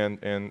 And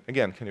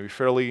again, can be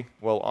fairly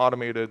well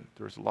automated.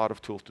 There's a lot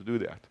of tools to do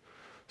that.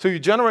 So you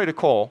generate a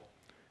call,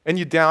 and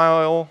you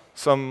dial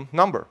some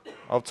number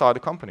outside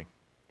the company.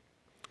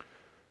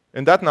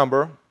 And that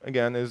number,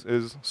 again,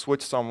 is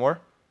switched somewhere,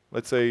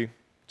 let's say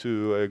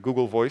to a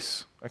Google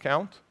Voice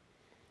account,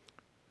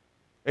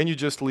 and you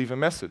just leave a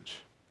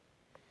message.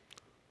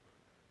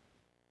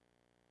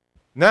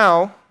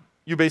 Now,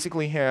 you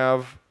basically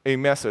have a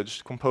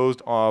message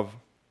composed of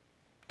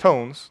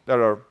tones that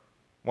are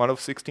one of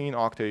 16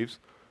 octaves,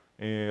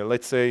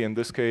 let's say in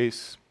this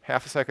case,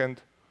 half a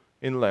second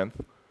in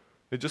length.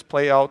 They just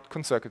play out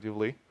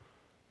consecutively.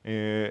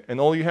 And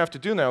all you have to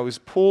do now is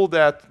pull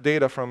that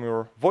data from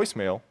your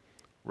voicemail,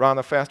 run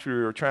a fast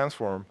Fourier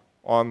transform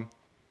on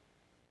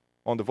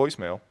the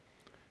voicemail,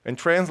 and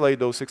translate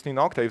those 16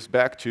 octaves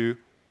back to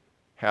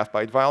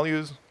half-byte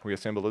values,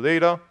 reassemble the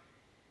data,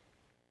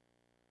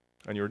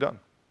 and you're done.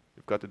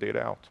 You've got the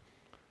data out.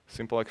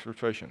 Simple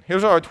exfiltration.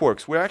 Here's how it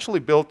works. We actually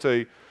built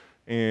a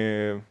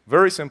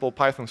very simple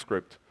Python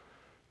script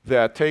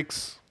that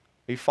takes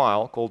a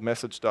file called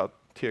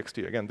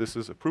message.txt. Again, this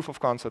is a proof of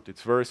concept.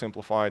 It's very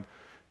simplified.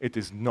 It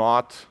is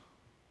not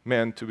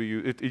meant to be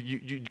used.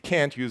 You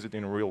can't use it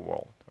in the real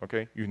world,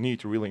 okay? You need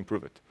to really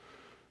improve it.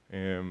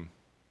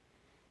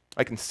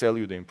 I can sell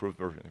you the improved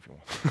version if you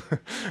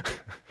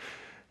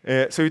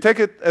want. So you take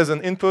it as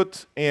an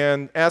input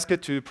and ask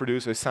it to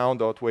produce a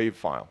sound.wave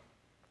file.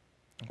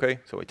 Okay,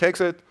 so it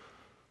takes it,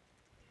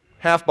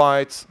 half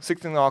bytes,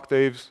 16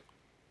 octaves,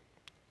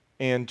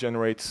 and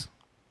generates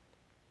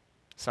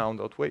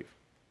sound.wave.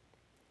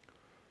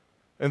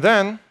 And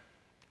then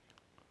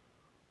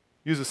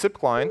use a SIP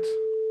client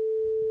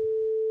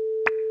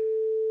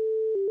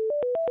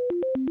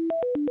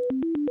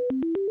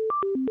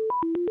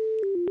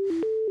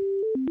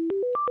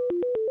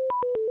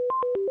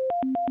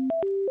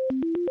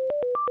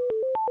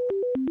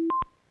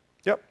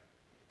Yep.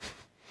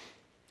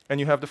 And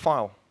you have the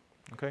file,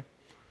 okay?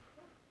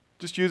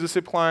 Just use a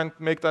SIP client,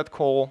 make that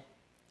call,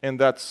 and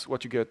that's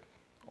what you get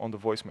on the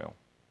voicemail.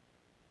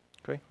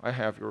 Okay, I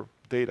have your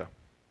data.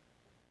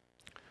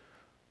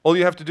 All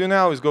you have to do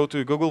now is go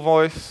to Google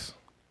Voice.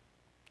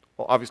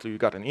 Well, obviously you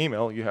got an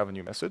email, you have a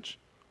new message.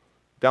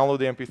 Download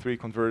the MP3,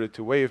 convert it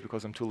to WAV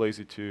because I'm too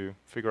lazy to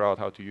figure out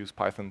how to use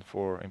Python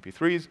for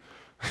MP3s.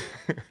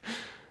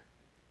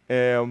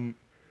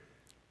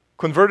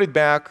 Convert it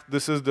back.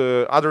 This is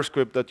the other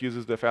script that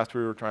uses the fast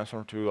Fourier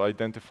transform to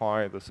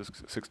identify the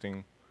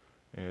 16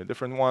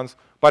 different ones.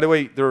 By the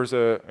way, there's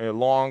a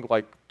long,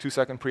 like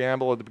 2-second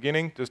preamble at the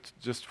beginning,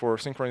 just for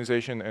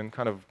synchronization and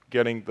kind of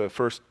getting the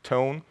first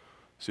tone,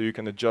 so you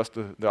can adjust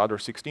the other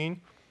 16,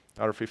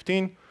 other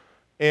 15.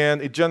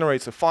 And it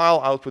generates a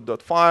file,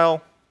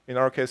 output.file. In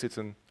our case, it's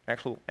an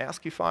actual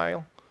ASCII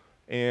file.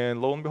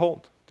 And lo and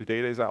behold, the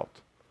data is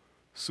out.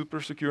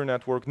 Super secure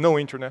network, no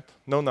internet,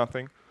 no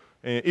nothing.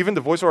 Even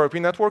the voice over IP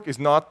network is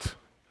not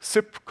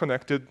SIP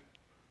connected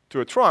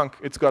to a trunk.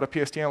 It's got a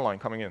PSTN line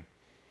coming in.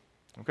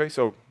 Okay,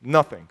 so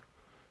nothing.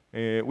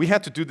 We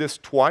had to do this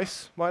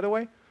twice, by the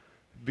way,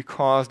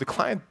 because the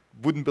client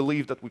wouldn't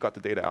believe that we got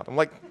the data out. I'm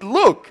like,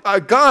 look, I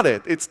got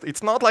it.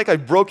 It's not like I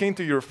broke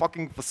into your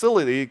fucking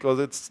facility because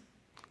it's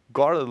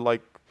guarded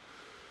like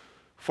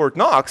Fort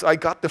Knox. I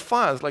got the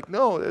file. It's like,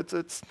 no,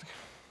 it's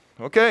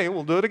okay,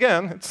 we'll do it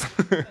again.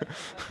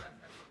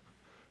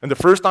 And the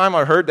first time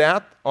I heard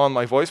that on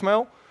my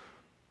voicemail,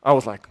 I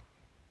was like,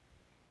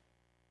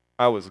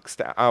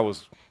 I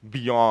was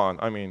beyond.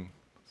 I mean,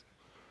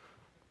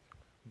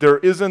 there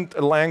isn't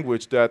a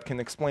language that can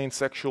explain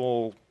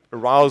sexual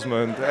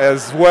arousement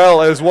as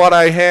well as what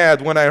I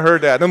had when I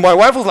heard that. And my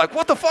wife was like,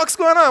 "What the fuck's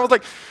going on?" I was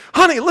like,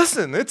 "Honey,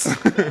 listen, it's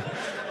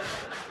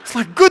it's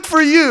like good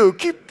for you.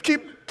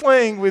 Keep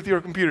playing with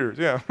your computers."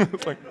 Yeah,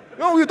 it's like,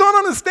 no, you don't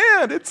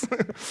understand. It's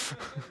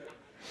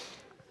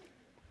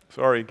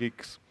sorry,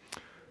 geeks.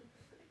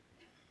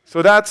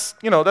 So that's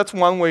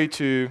one way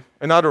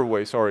another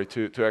way,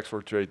 to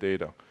exfiltrate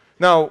data.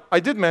 Now, I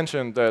did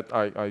mention that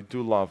I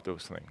do love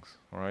those things.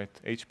 All right,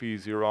 HP,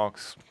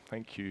 Xerox,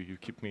 thank you. You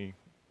keep me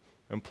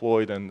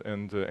employed and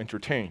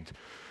entertained.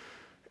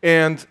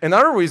 And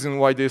another reason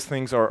why these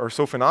things are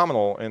so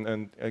phenomenal,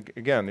 and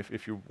again,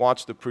 if you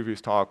watch the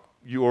previous talk,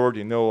 you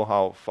already know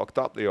how fucked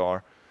up they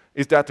are,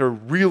 is that they're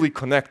really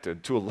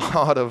connected to a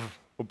lot of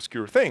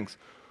obscure things.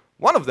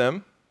 One of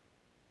them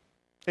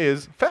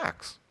is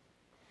fax.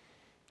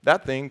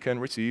 That thing can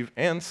receive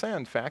and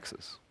send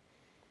faxes.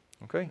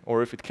 Okay?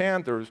 Or if it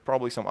can't, there's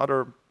probably some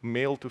other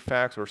mail to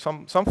fax or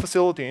some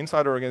facility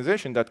inside the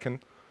organization that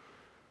can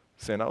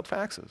send out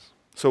faxes.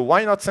 So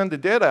why not send the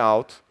data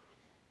out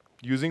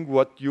using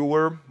what you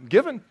were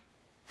given?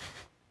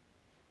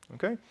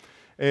 Okay?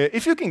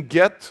 If you can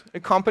get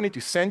a company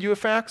to send you a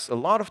fax, a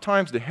lot of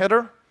times the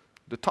header,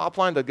 the top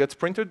line that gets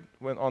printed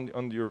when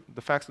on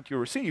the fax that you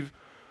receive,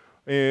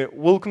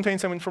 will contain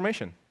some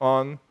information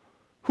on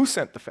who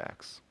sent the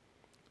fax.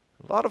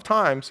 A lot of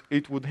times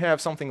it would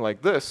have something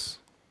like this,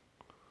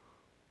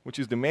 which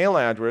is the mail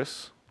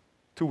address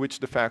to which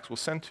the fax was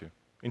sent to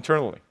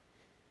internally.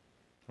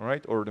 All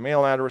right? Or the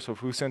mail address of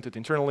who sent it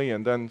internally,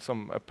 and then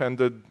some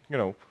appended,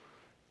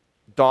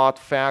 dot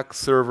fax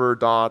server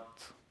dot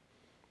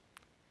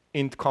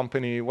int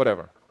company,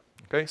 whatever.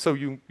 Okay? So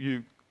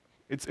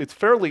it's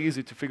fairly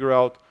easy to figure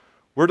out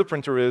where the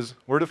printer is,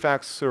 where the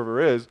fax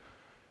server is,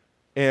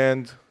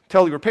 and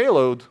tell your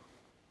payload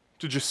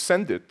to just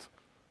send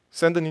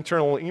an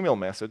internal email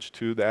message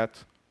to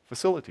that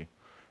facility.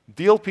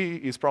 DLP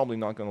is probably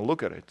not going to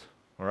look at it,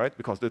 all right,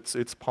 because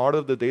it's part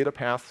of the data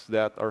paths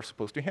that are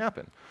supposed to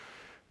happen.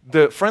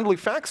 The friendly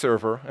fax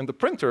server and the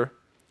printer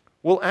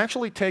will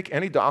actually take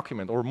any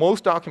document, or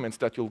most documents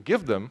that you'll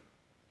give them,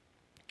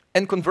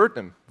 and convert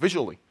them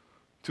visually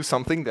to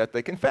something that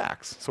they can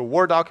fax. So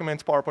Word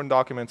documents, PowerPoint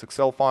documents,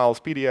 Excel files,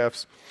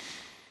 PDFs,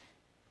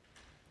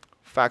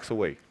 fax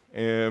away.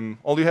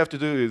 All you have to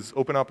do is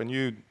open up a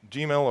new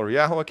Gmail or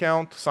Yahoo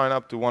account, sign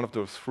up to one of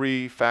those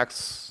free fax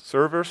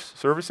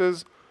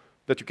services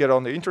that you get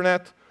on the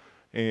internet.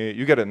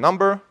 You get a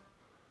number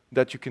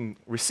that you can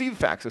receive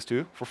faxes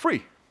to for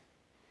free.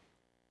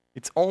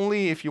 It's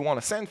only if you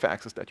want to send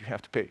faxes that you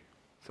have to pay.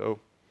 So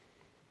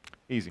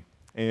easy.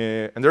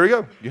 And there you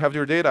go. You have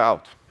your data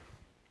out.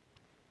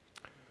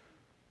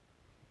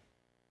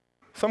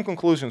 Some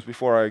conclusions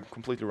before I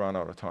completely run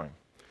out of time.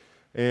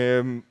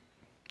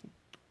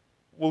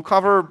 We'll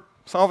cover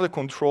some of the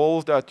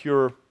controls that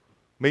you're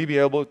maybe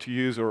able to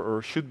use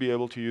or should be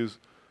able to use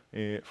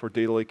for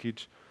data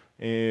leakage,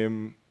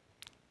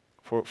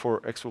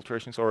 for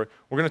exfiltration, sorry.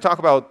 We're going to talk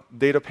about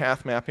data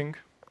path mapping,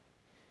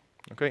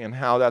 okay, and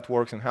how that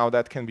works and how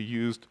that can be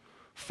used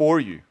for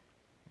you,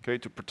 okay,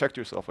 to protect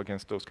yourself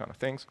against those kind of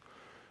things.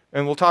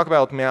 And we'll talk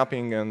about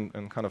mapping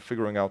and kind of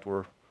figuring out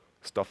where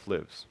stuff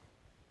lives.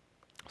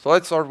 So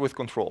let's start with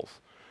controls.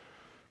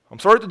 I'm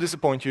sorry to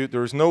disappoint you.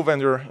 There is no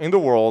vendor in the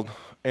world,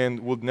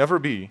 and would never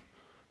be,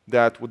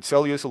 that would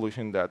sell you a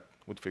solution that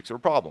would fix your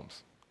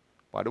problems.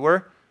 By the way,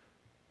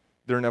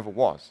 there never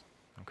was,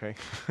 okay,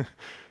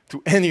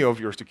 to any of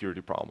your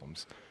security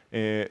problems.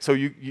 So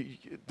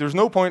there's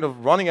no point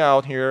of running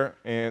out here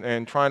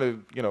and trying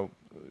to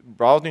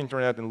browse the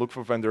internet and look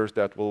for vendors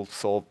that will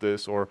solve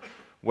this or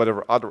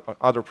whatever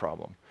other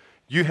problem.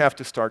 You have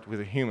to start with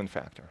a human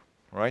factor,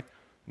 right?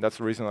 And that's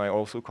the reason I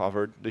also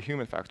covered the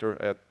human factor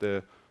at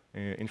the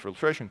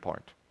infiltration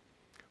part.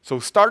 So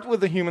start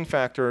with the human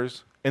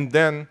factors and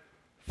then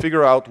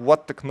figure out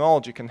what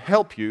technology can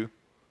help you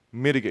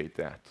mitigate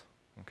that,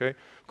 okay?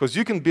 Because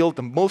you can build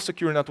the most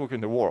secure network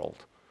in the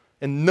world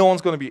and no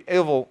one's going to be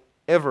ever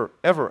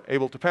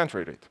able to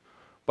penetrate it.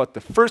 But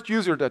the first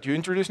user that you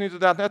introduce into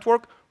that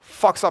network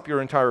fucks up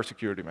your entire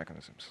security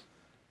mechanisms,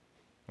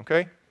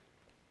 okay?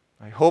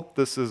 I hope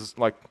this is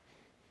like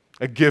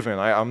a given.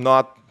 I'm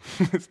not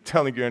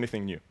telling you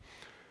anything new.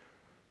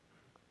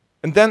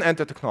 And then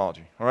enter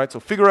technology, all right?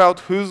 So figure out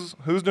who's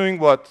doing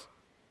what,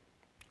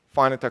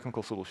 find a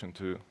technical solution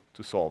to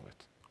solve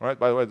it, all right?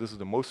 By the way, this is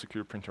the most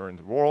secure printer in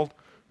the world.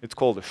 It's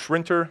called a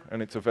Shrinter,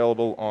 and it's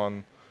available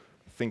on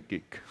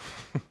ThinkGeek.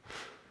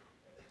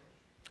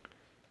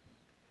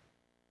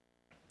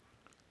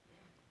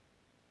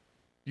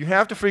 You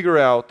have to figure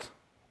out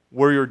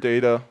where your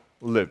data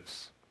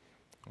lives,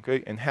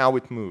 okay, and how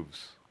it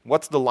moves.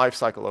 What's the life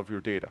cycle of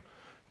your data?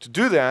 To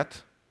do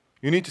that,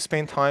 you need to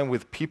spend time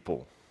with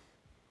people.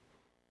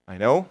 I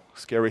know,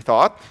 scary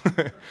thought.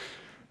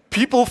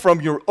 People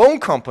from your own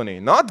company,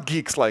 not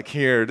geeks like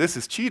here. This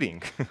is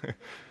cheating.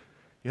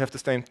 You have to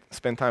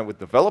spend time with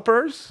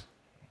developers.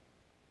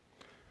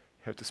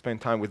 You have to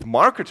spend time with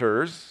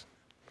marketers.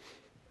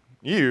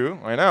 you,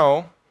 I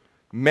know,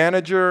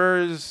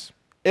 managers,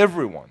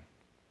 everyone,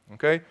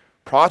 okay?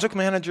 Project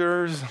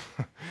managers,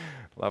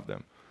 love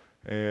them.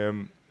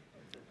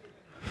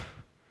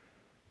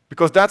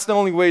 Because that's the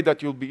only way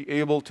that you'll be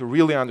able to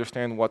really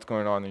understand what's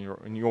going on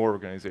in your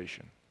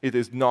organization. It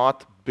is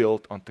not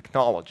built on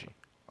technology.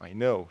 I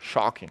know,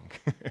 shocking.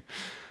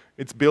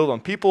 It's built on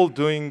people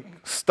doing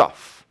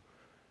stuff.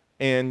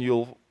 And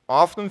you'll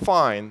often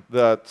find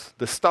that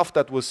the stuff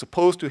that was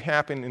supposed to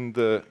happen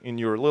in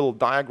your little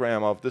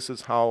diagram of this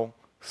is how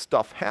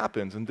stuff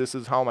happens and this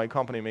is how my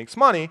company makes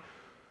money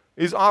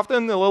is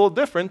often a little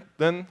different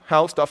than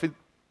how stuff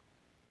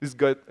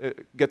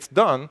gets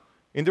done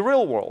in the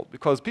real world.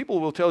 Because people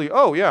will tell you,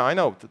 oh yeah, I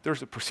know that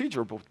there's a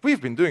procedure, but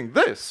we've been doing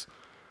this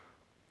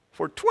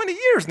for 20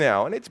 years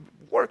now and it's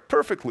worked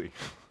perfectly.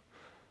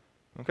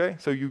 Okay,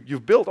 so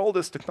you've built all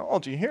this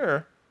technology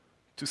here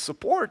to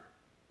support,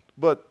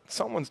 but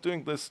someone's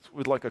doing this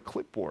with like a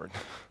clipboard.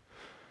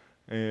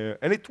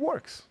 And it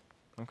works,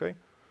 okay?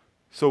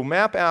 So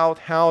map out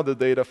how the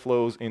data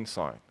flows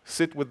inside.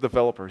 Sit with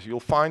developers. You'll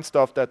find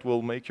stuff that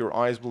will make your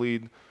eyes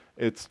bleed.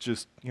 It's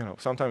just,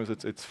 sometimes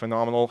it's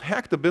phenomenal.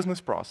 Hack the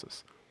business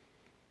process,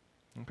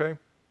 okay?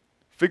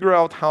 Figure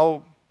out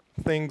how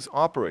things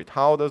operate.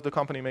 How does the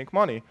company make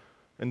money?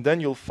 And then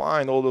you'll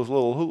find all those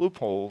little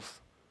loopholes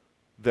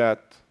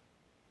that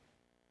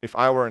if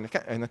I were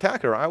an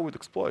attacker, I would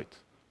exploit.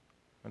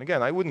 And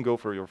again, I wouldn't go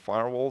for your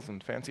firewalls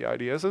and fancy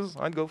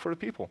IDSs. I'd go for the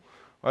people.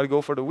 I'd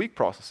go for the weak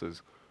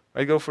processes.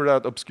 I'd go for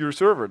that obscure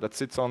server that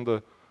sits on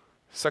the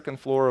second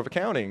floor of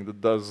accounting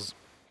that does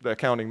the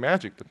accounting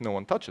magic that no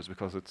one touches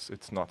because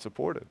it's not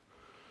supported.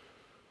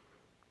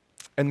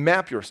 And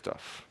map your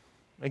stuff.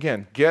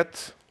 Again,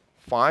 get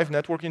 5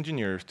 network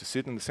engineers to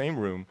sit in the same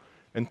room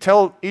and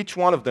tell each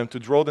one of them to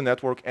draw the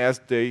network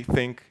as they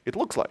think it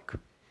looks like.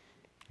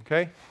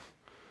 Okay?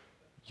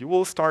 You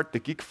will start the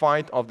geek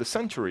fight of the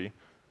century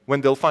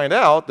when they'll find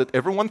out that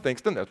everyone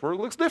thinks the network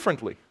looks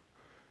differently.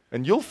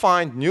 And you'll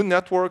find new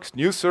networks,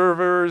 new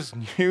servers,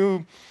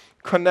 new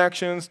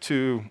connections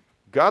to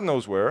God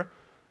knows where,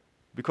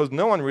 because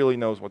no one really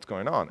knows what's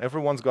going on.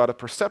 Everyone's got a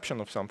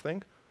perception of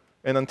something,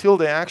 and until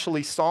they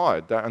actually saw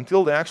it,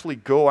 until they actually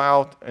go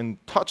out and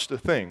touch the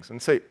things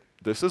and say,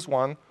 this is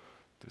 1,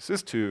 this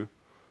is 2,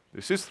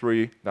 this is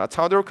 3, that's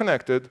how they're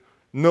connected,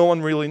 no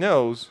one really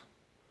knows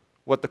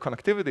what the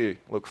connectivity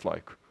looks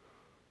like.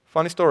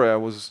 Funny story, I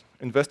was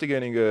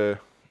investigating a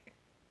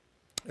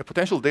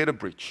potential data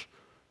breach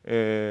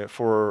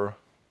for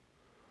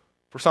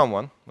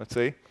someone, let's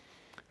say,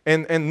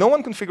 and no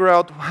one can figure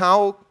out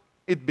how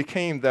it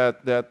became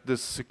that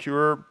this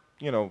secure,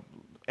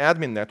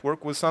 admin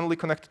network was suddenly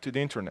connected to the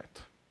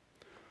internet.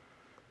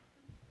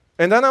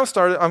 And then I'm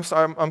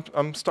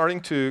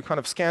starting to kind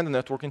of scan the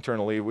network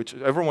internally, which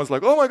everyone's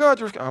like, oh my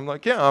God, I'm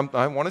like, yeah,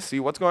 I want to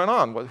see what's going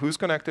on, who's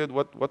connected,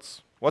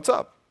 what's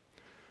up.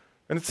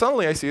 And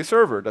suddenly I see a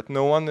server that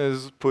no one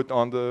is put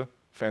on the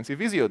fancy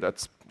Visio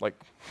that's like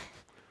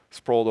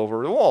sprawled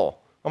over the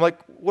wall. I'm like,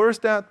 where's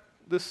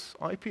this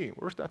IP?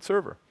 Where's that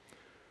server?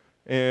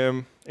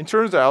 It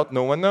turns out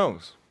no one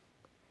knows.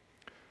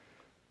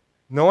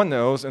 No one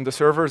knows, and the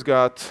server's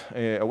got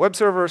a web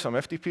server, some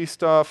FTP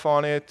stuff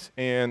on it,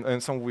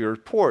 and some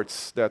weird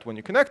ports that when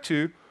you connect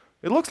to,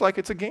 it looks like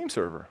it's a game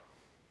server.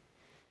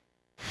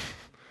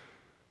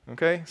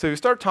 Okay, so you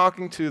start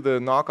talking to the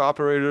NOC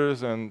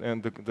operators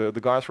and the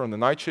guys from the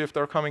night shift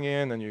are coming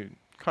in, and you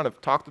kind of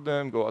talk to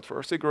them, go out for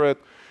a cigarette,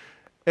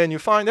 and you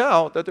find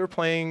out that they're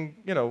playing,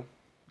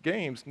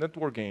 games,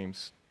 network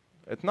games,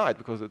 at night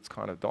because it's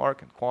kind of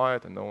dark and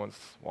quiet and no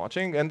one's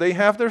watching, and they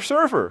have their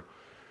server.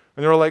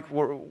 And they're like,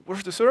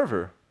 where's the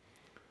server?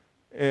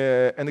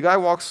 And the guy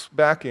walks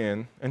back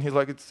in, and he's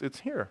like, it's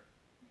here.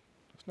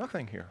 There's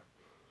nothing here.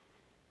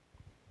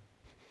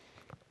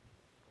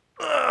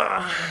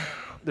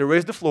 They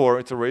raised the floor,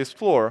 it's a raised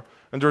floor,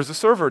 and there's a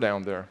server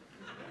down there.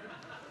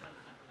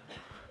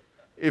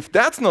 If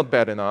that's not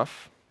bad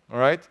enough, all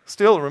right,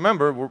 still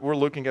remember, we're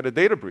looking at a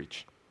data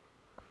breach.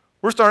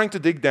 We're starting to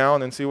dig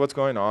down and see what's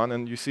going on,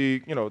 and you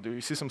see,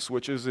 you see some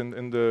switches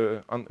in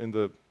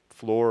the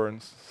floor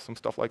and some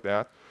stuff like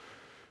that.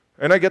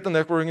 And I get the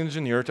networking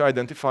engineer to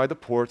identify the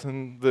port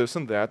and this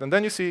and that, and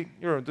then you see,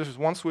 there's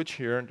one switch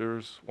here, and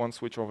there's one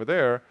switch over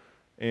there,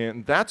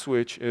 and that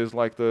switch is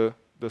like the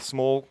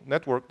small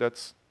network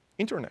that's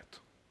internet.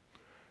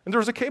 And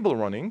there's a cable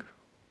running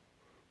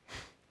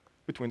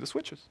between the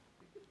switches.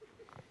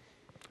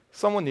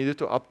 Someone needed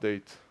to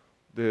update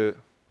the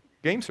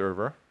game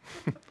server.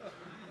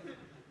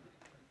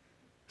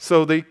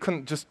 So they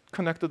just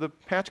connected the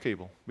patch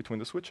cable between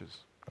the switches.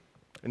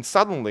 And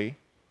suddenly,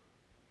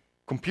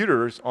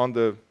 computers on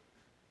the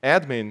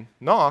admin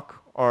NOC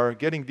are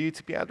getting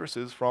DHCP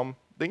addresses from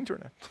the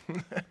internet.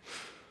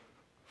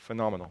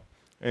 Phenomenal.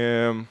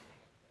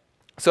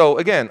 So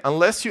again,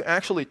 unless you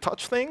actually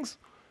touch things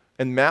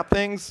and map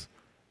things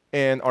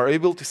and are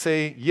able to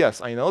say,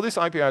 yes, I know this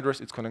IP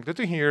address, it's connected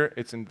to here,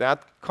 it's in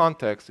that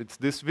context, it's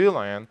this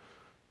VLAN,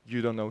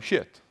 you don't know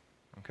shit.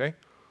 Okay?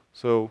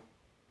 So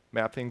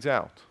map things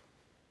out.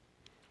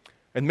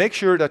 And make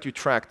sure that you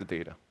track the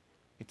data.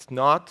 It's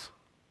not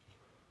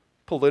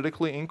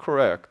politically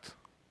incorrect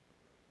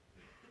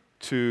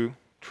to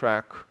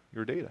track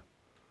your data.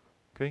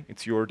 Okay?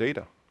 It's your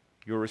data.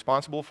 You're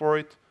responsible for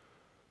it.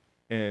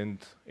 And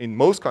in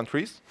most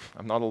countries,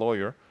 I'm not a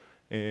lawyer,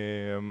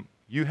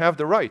 you have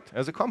the right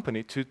as a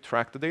company to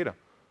track the data.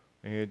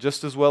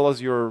 Just as well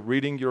as you're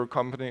reading your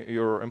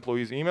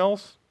employees'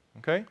 emails,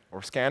 okay,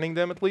 or scanning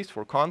them at least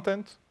for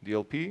content,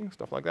 DLP,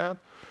 stuff like that.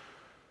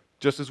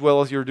 Just as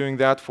well as you're doing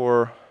that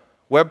for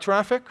web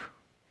traffic,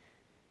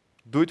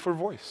 do it for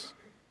voice.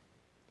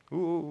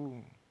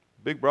 Ooh,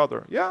 big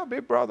brother. Yeah,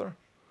 big brother.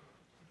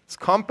 It's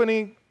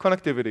company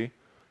connectivity.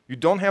 You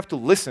don't have to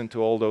listen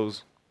to all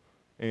those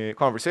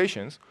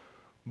conversations,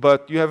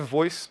 but you have a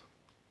voice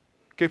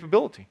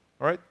capability,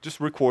 all right? Just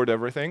record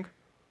everything,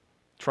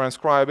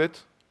 transcribe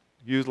it,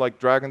 use like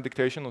drag and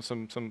dictation or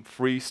some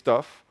free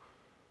stuff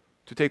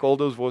to take all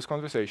those voice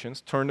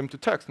conversations, turn them to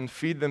text, and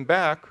feed them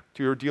back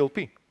to your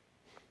DLP.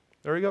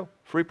 There you go,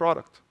 free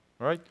product,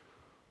 all right?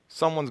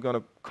 Someone's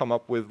gonna come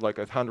up with like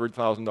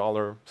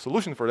 $100,000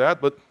 solution for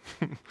that, but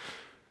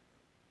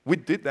we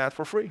did that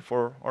for free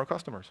for our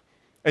customers.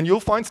 And you'll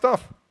find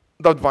stuff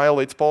that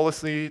violates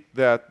policy,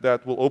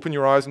 that will open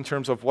your eyes in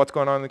terms of what's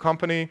going on in the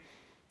company,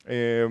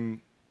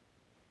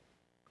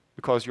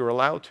 because you're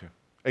allowed to.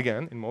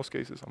 Again, in most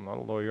cases, I'm not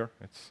a lawyer.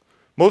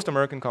 Most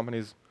American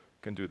companies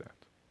can do that.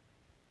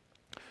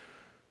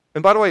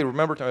 And by the way,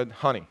 remember to add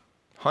honey.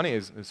 Honey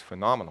is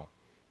phenomenal.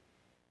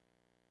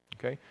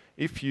 Okay?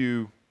 If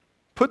you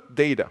put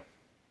data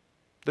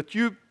that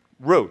you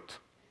wrote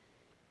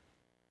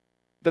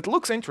that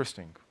looks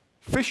interesting,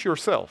 fish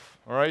yourself,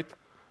 all right?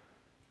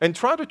 And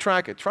try to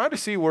track it. Try to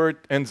see where it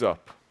ends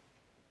up.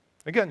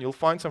 Again, you'll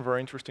find some very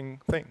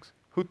interesting things.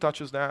 Who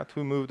touches that?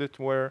 Who moved it?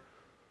 Where?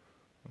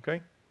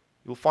 Okay?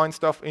 You'll find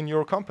stuff in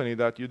your company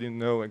that you didn't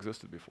know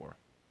existed before.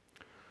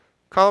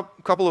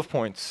 Couple of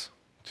points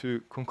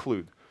to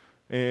conclude.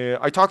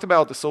 I talked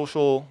about the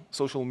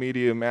social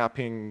media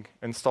mapping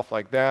and stuff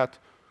like that.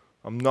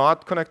 I'm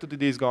not connected to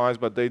these guys,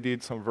 but they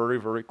did some very,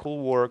 very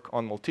cool work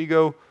on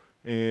Multigo.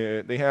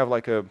 They have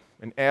like an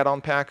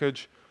add-on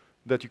package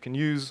that you can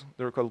use.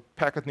 They're called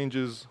Packet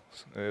Ninjas.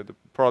 The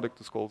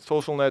product is called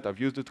SocialNet. I've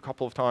used it a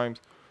couple of times.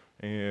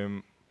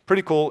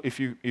 Pretty cool. If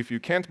you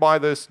can't buy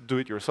this, do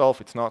it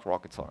yourself. It's not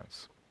rocket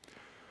science.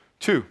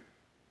 2,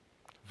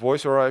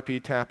 voice or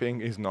IP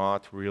tapping is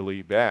not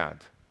really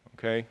bad.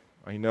 Okay,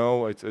 I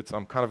know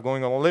I'm kind of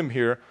going on a limb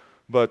here,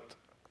 but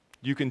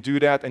you can do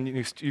that, and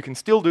you can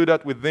still do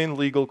that within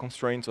legal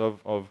constraints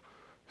of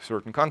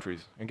certain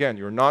countries. Again,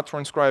 you're not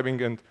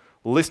transcribing and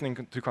listening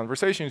to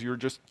conversations. You're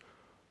just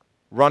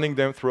running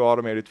them through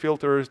automated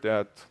filters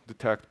that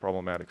detect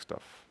problematic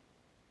stuff.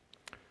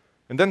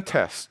 And then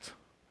test,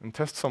 and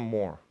test some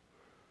more.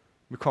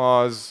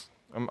 Because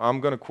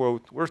I'm going to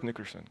quote, where's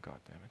Nickerson? God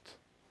damn it.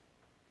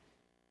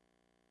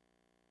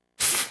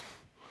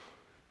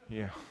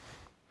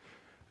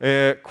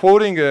 Yeah.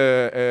 Quoting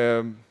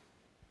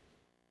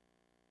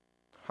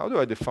how do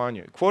I define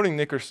you? Quoting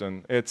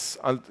Nickerson, it's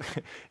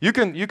you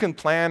can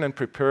plan and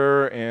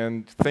prepare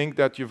and think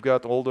that you've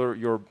got all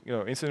your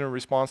incident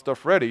response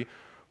stuff ready,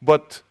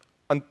 but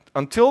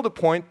until the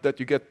point that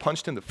you get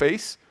punched in the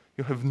face,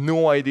 you have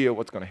no idea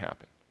what's going to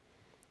happen.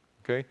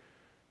 Okay?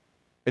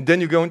 And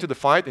then you go into the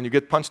fight and you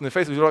get punched in the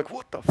face and you're like,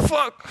 what the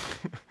fuck?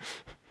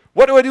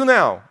 What do I do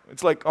now?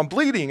 It's like I'm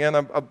bleeding and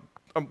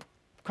I'm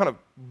kind of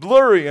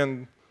blurry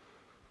and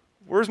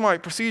where's my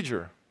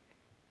procedure?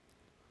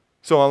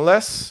 So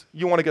unless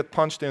you want to get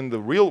punched in the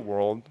real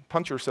world,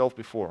 punch yourself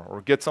before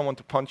or get someone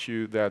to punch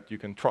you that you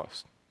can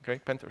trust. Okay?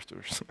 Pen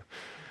testers.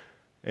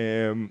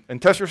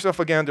 And test yourself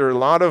again. There are a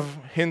lot of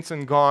hints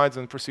and guides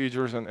and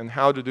procedures and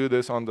how to do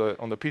this on the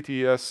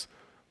PTS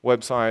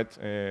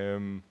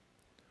website.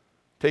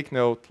 Take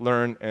note,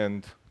 learn,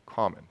 and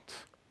comment.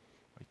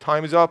 My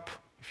time is up.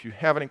 If you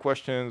have any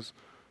questions,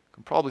 you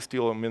can probably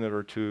steal a minute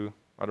or two.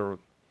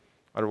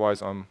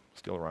 Otherwise, I'm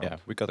still around. Yeah,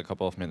 we got a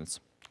couple of minutes.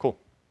 Cool.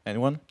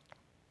 Anyone?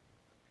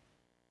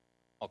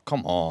 Oh,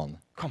 come on.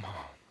 Come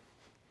on.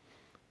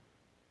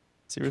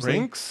 Seriously?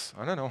 Drinks?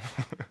 I don't know.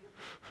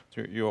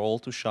 You're all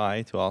too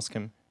shy to ask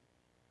him?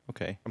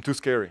 Okay. I'm too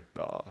scary.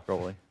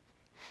 Probably.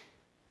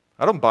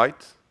 I don't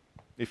bite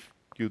if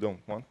you don't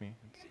want me.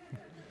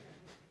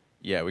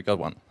 Yeah, we got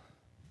one.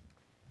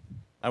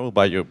 I will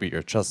buy you a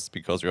beer just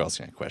because you're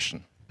asking a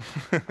question.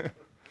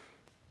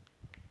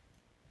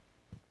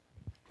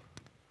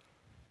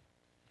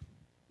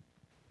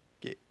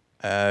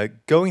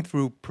 Going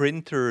through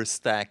printer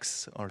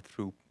stacks or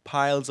through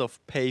piles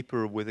of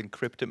paper with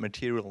encrypted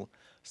material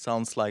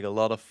sounds like a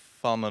lot of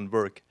fun and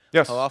work.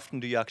 Yes. How often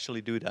do you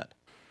actually do that?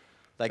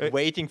 Like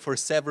waiting for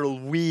several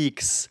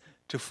weeks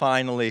to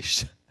finally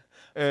find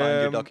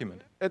your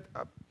document?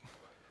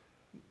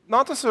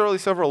 Not necessarily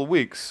several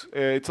weeks.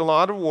 It's a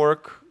lot of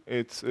work.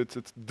 It's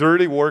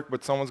dirty work,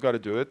 but someone's got to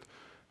do it.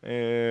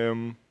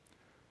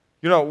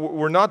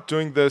 We're not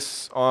doing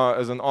this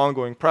as an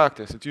ongoing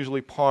practice. It's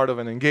usually part of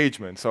an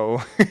engagement.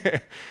 So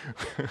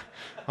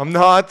I'm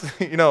not,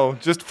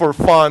 just for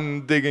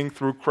fun digging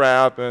through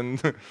crap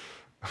and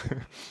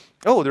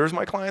oh, there's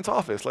my client's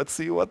office. Let's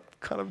see what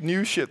kind of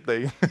new shit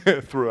they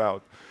threw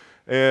out.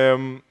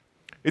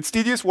 It's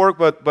tedious work,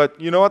 but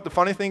you know what? The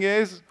funny thing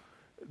is,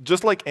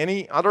 just like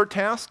any other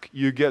task,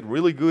 you get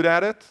really good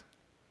at it.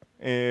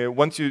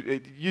 Once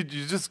you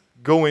just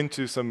go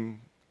into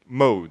some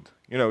mode.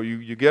 You know,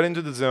 you get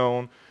into the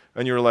zone,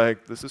 and you're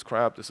like, this is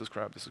crap, this is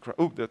crap, this is crap.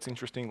 Oh, that's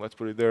interesting. Let's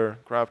put it there.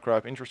 Crap,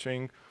 crap,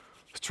 interesting.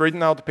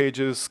 Straighten out the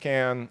pages,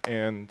 scan,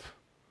 and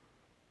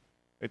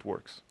it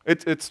works.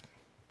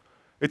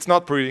 It's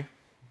not pretty.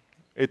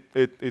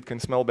 It can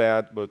smell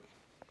bad, but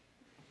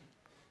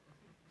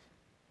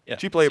Yeah.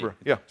 cheap labor.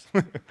 Yeah.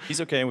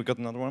 He's okay. We got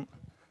another one.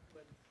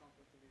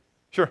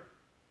 Sure.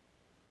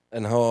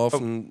 And how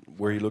often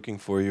were you looking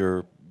for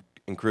your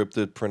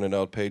encrypted, printed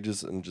out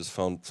pages and just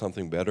found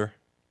something better?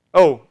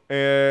 Oh,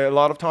 a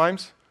lot of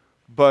times.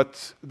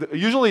 But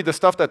usually the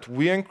stuff that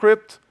we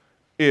encrypt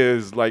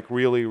is like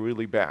really,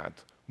 really bad.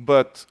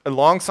 But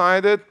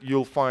alongside it,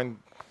 you'll find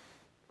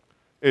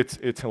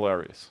it's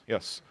hilarious.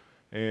 Yes.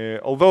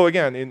 Although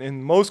again,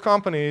 in most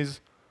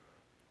companies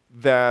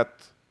that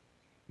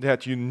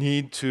you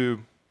need to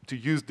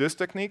use this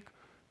technique,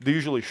 they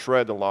usually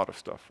shred a lot of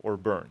stuff or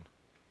burn.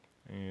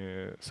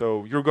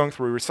 So you're going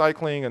through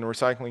recycling, and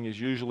recycling is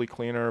usually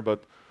cleaner,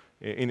 but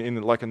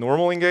in like a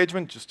normal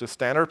engagement, just a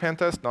standard pen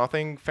test,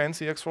 nothing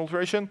fancy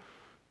exfiltration,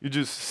 you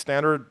just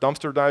standard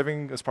dumpster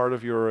diving as part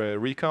of your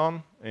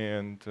recon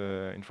and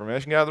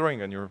information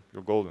gathering, and you're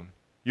golden.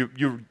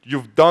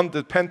 You've done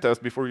the pen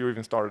test before you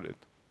even started it.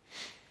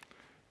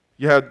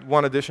 You had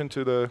one addition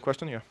to the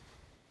question, yeah?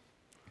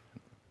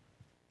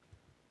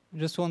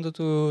 Just wanted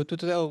to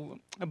tell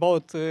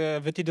about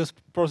the tedious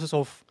process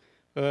of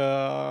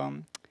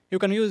you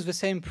can use the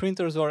same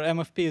printers or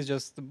MFPs,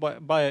 just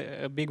buy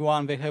a big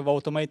one. They have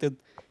automated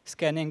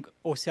scanning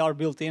OCR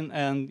built in,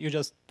 and you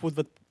just put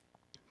the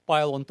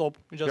pile on top.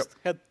 You just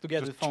had to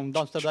get it from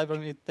dumpster diver,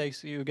 and it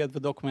takes you get the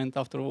document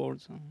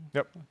afterwards.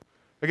 Yep.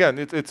 Again,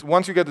 it's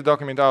once you get the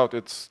document out,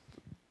 it's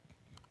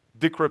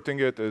decrypting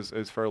it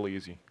is fairly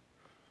easy.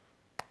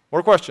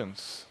 More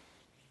questions?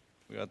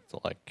 We got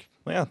like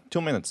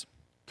 2 minutes.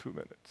 2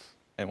 minutes.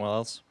 Anyone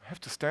else? I have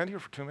to stand here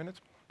for 2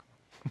 minutes?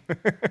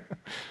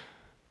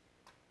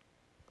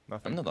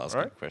 Nothing. I'm not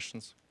asking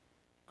questions.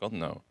 God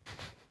no.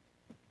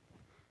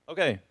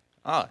 Okay.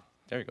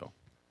 There you go.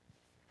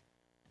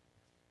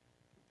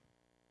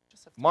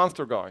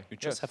 Monster guy. You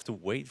just have to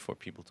wait for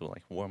people to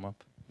like warm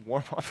up.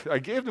 Warm up. I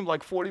gave them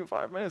like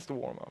 45 minutes to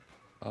warm up.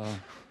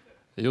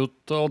 You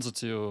told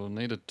that you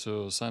needed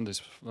to send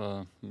this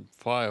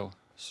file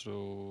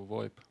through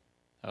VoIP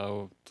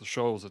to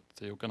show that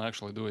you can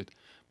actually do it.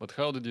 But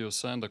how did you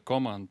send a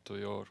command to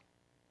your,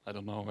 I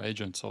don't know,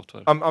 agent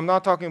software? I'm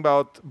not talking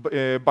about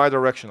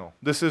bidirectional.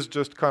 This is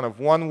just kind of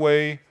one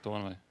way. The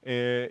one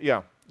way.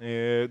 Yeah.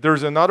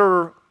 There's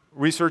another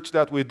research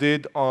that we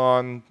did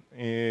on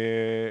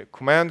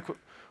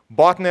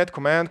botnet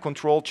command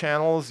control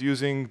channels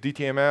using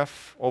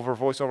DTMF over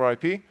voice over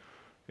IP.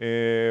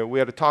 We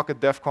had a talk at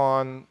DEF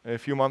CON a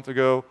few months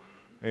ago.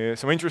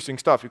 Some interesting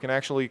stuff. You can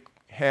actually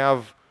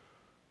have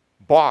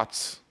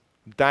bots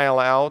dial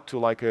out to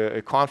like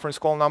a conference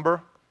call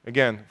number.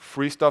 Again,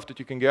 free stuff that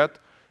you can get.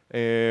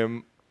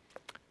 And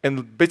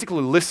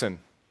basically listen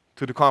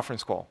to the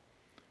conference call.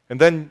 And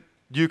then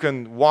you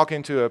can walk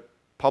into a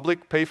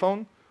public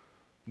payphone,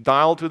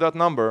 dial to that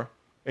number,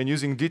 and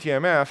using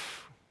DTMF,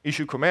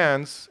 issue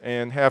commands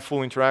and have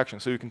full interaction.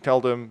 So you can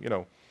tell them, you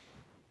know,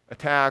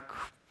 attack,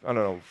 I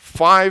don't know,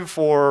 5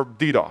 for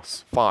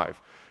DDoS,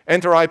 5.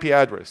 Enter IP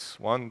address,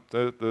 1,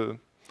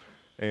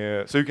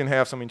 so you can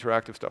have some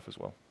interactive stuff as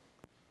well.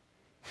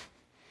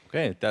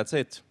 Okay, that's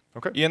it.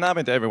 Okay. Ian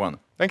Amit, everyone.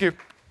 Thank you.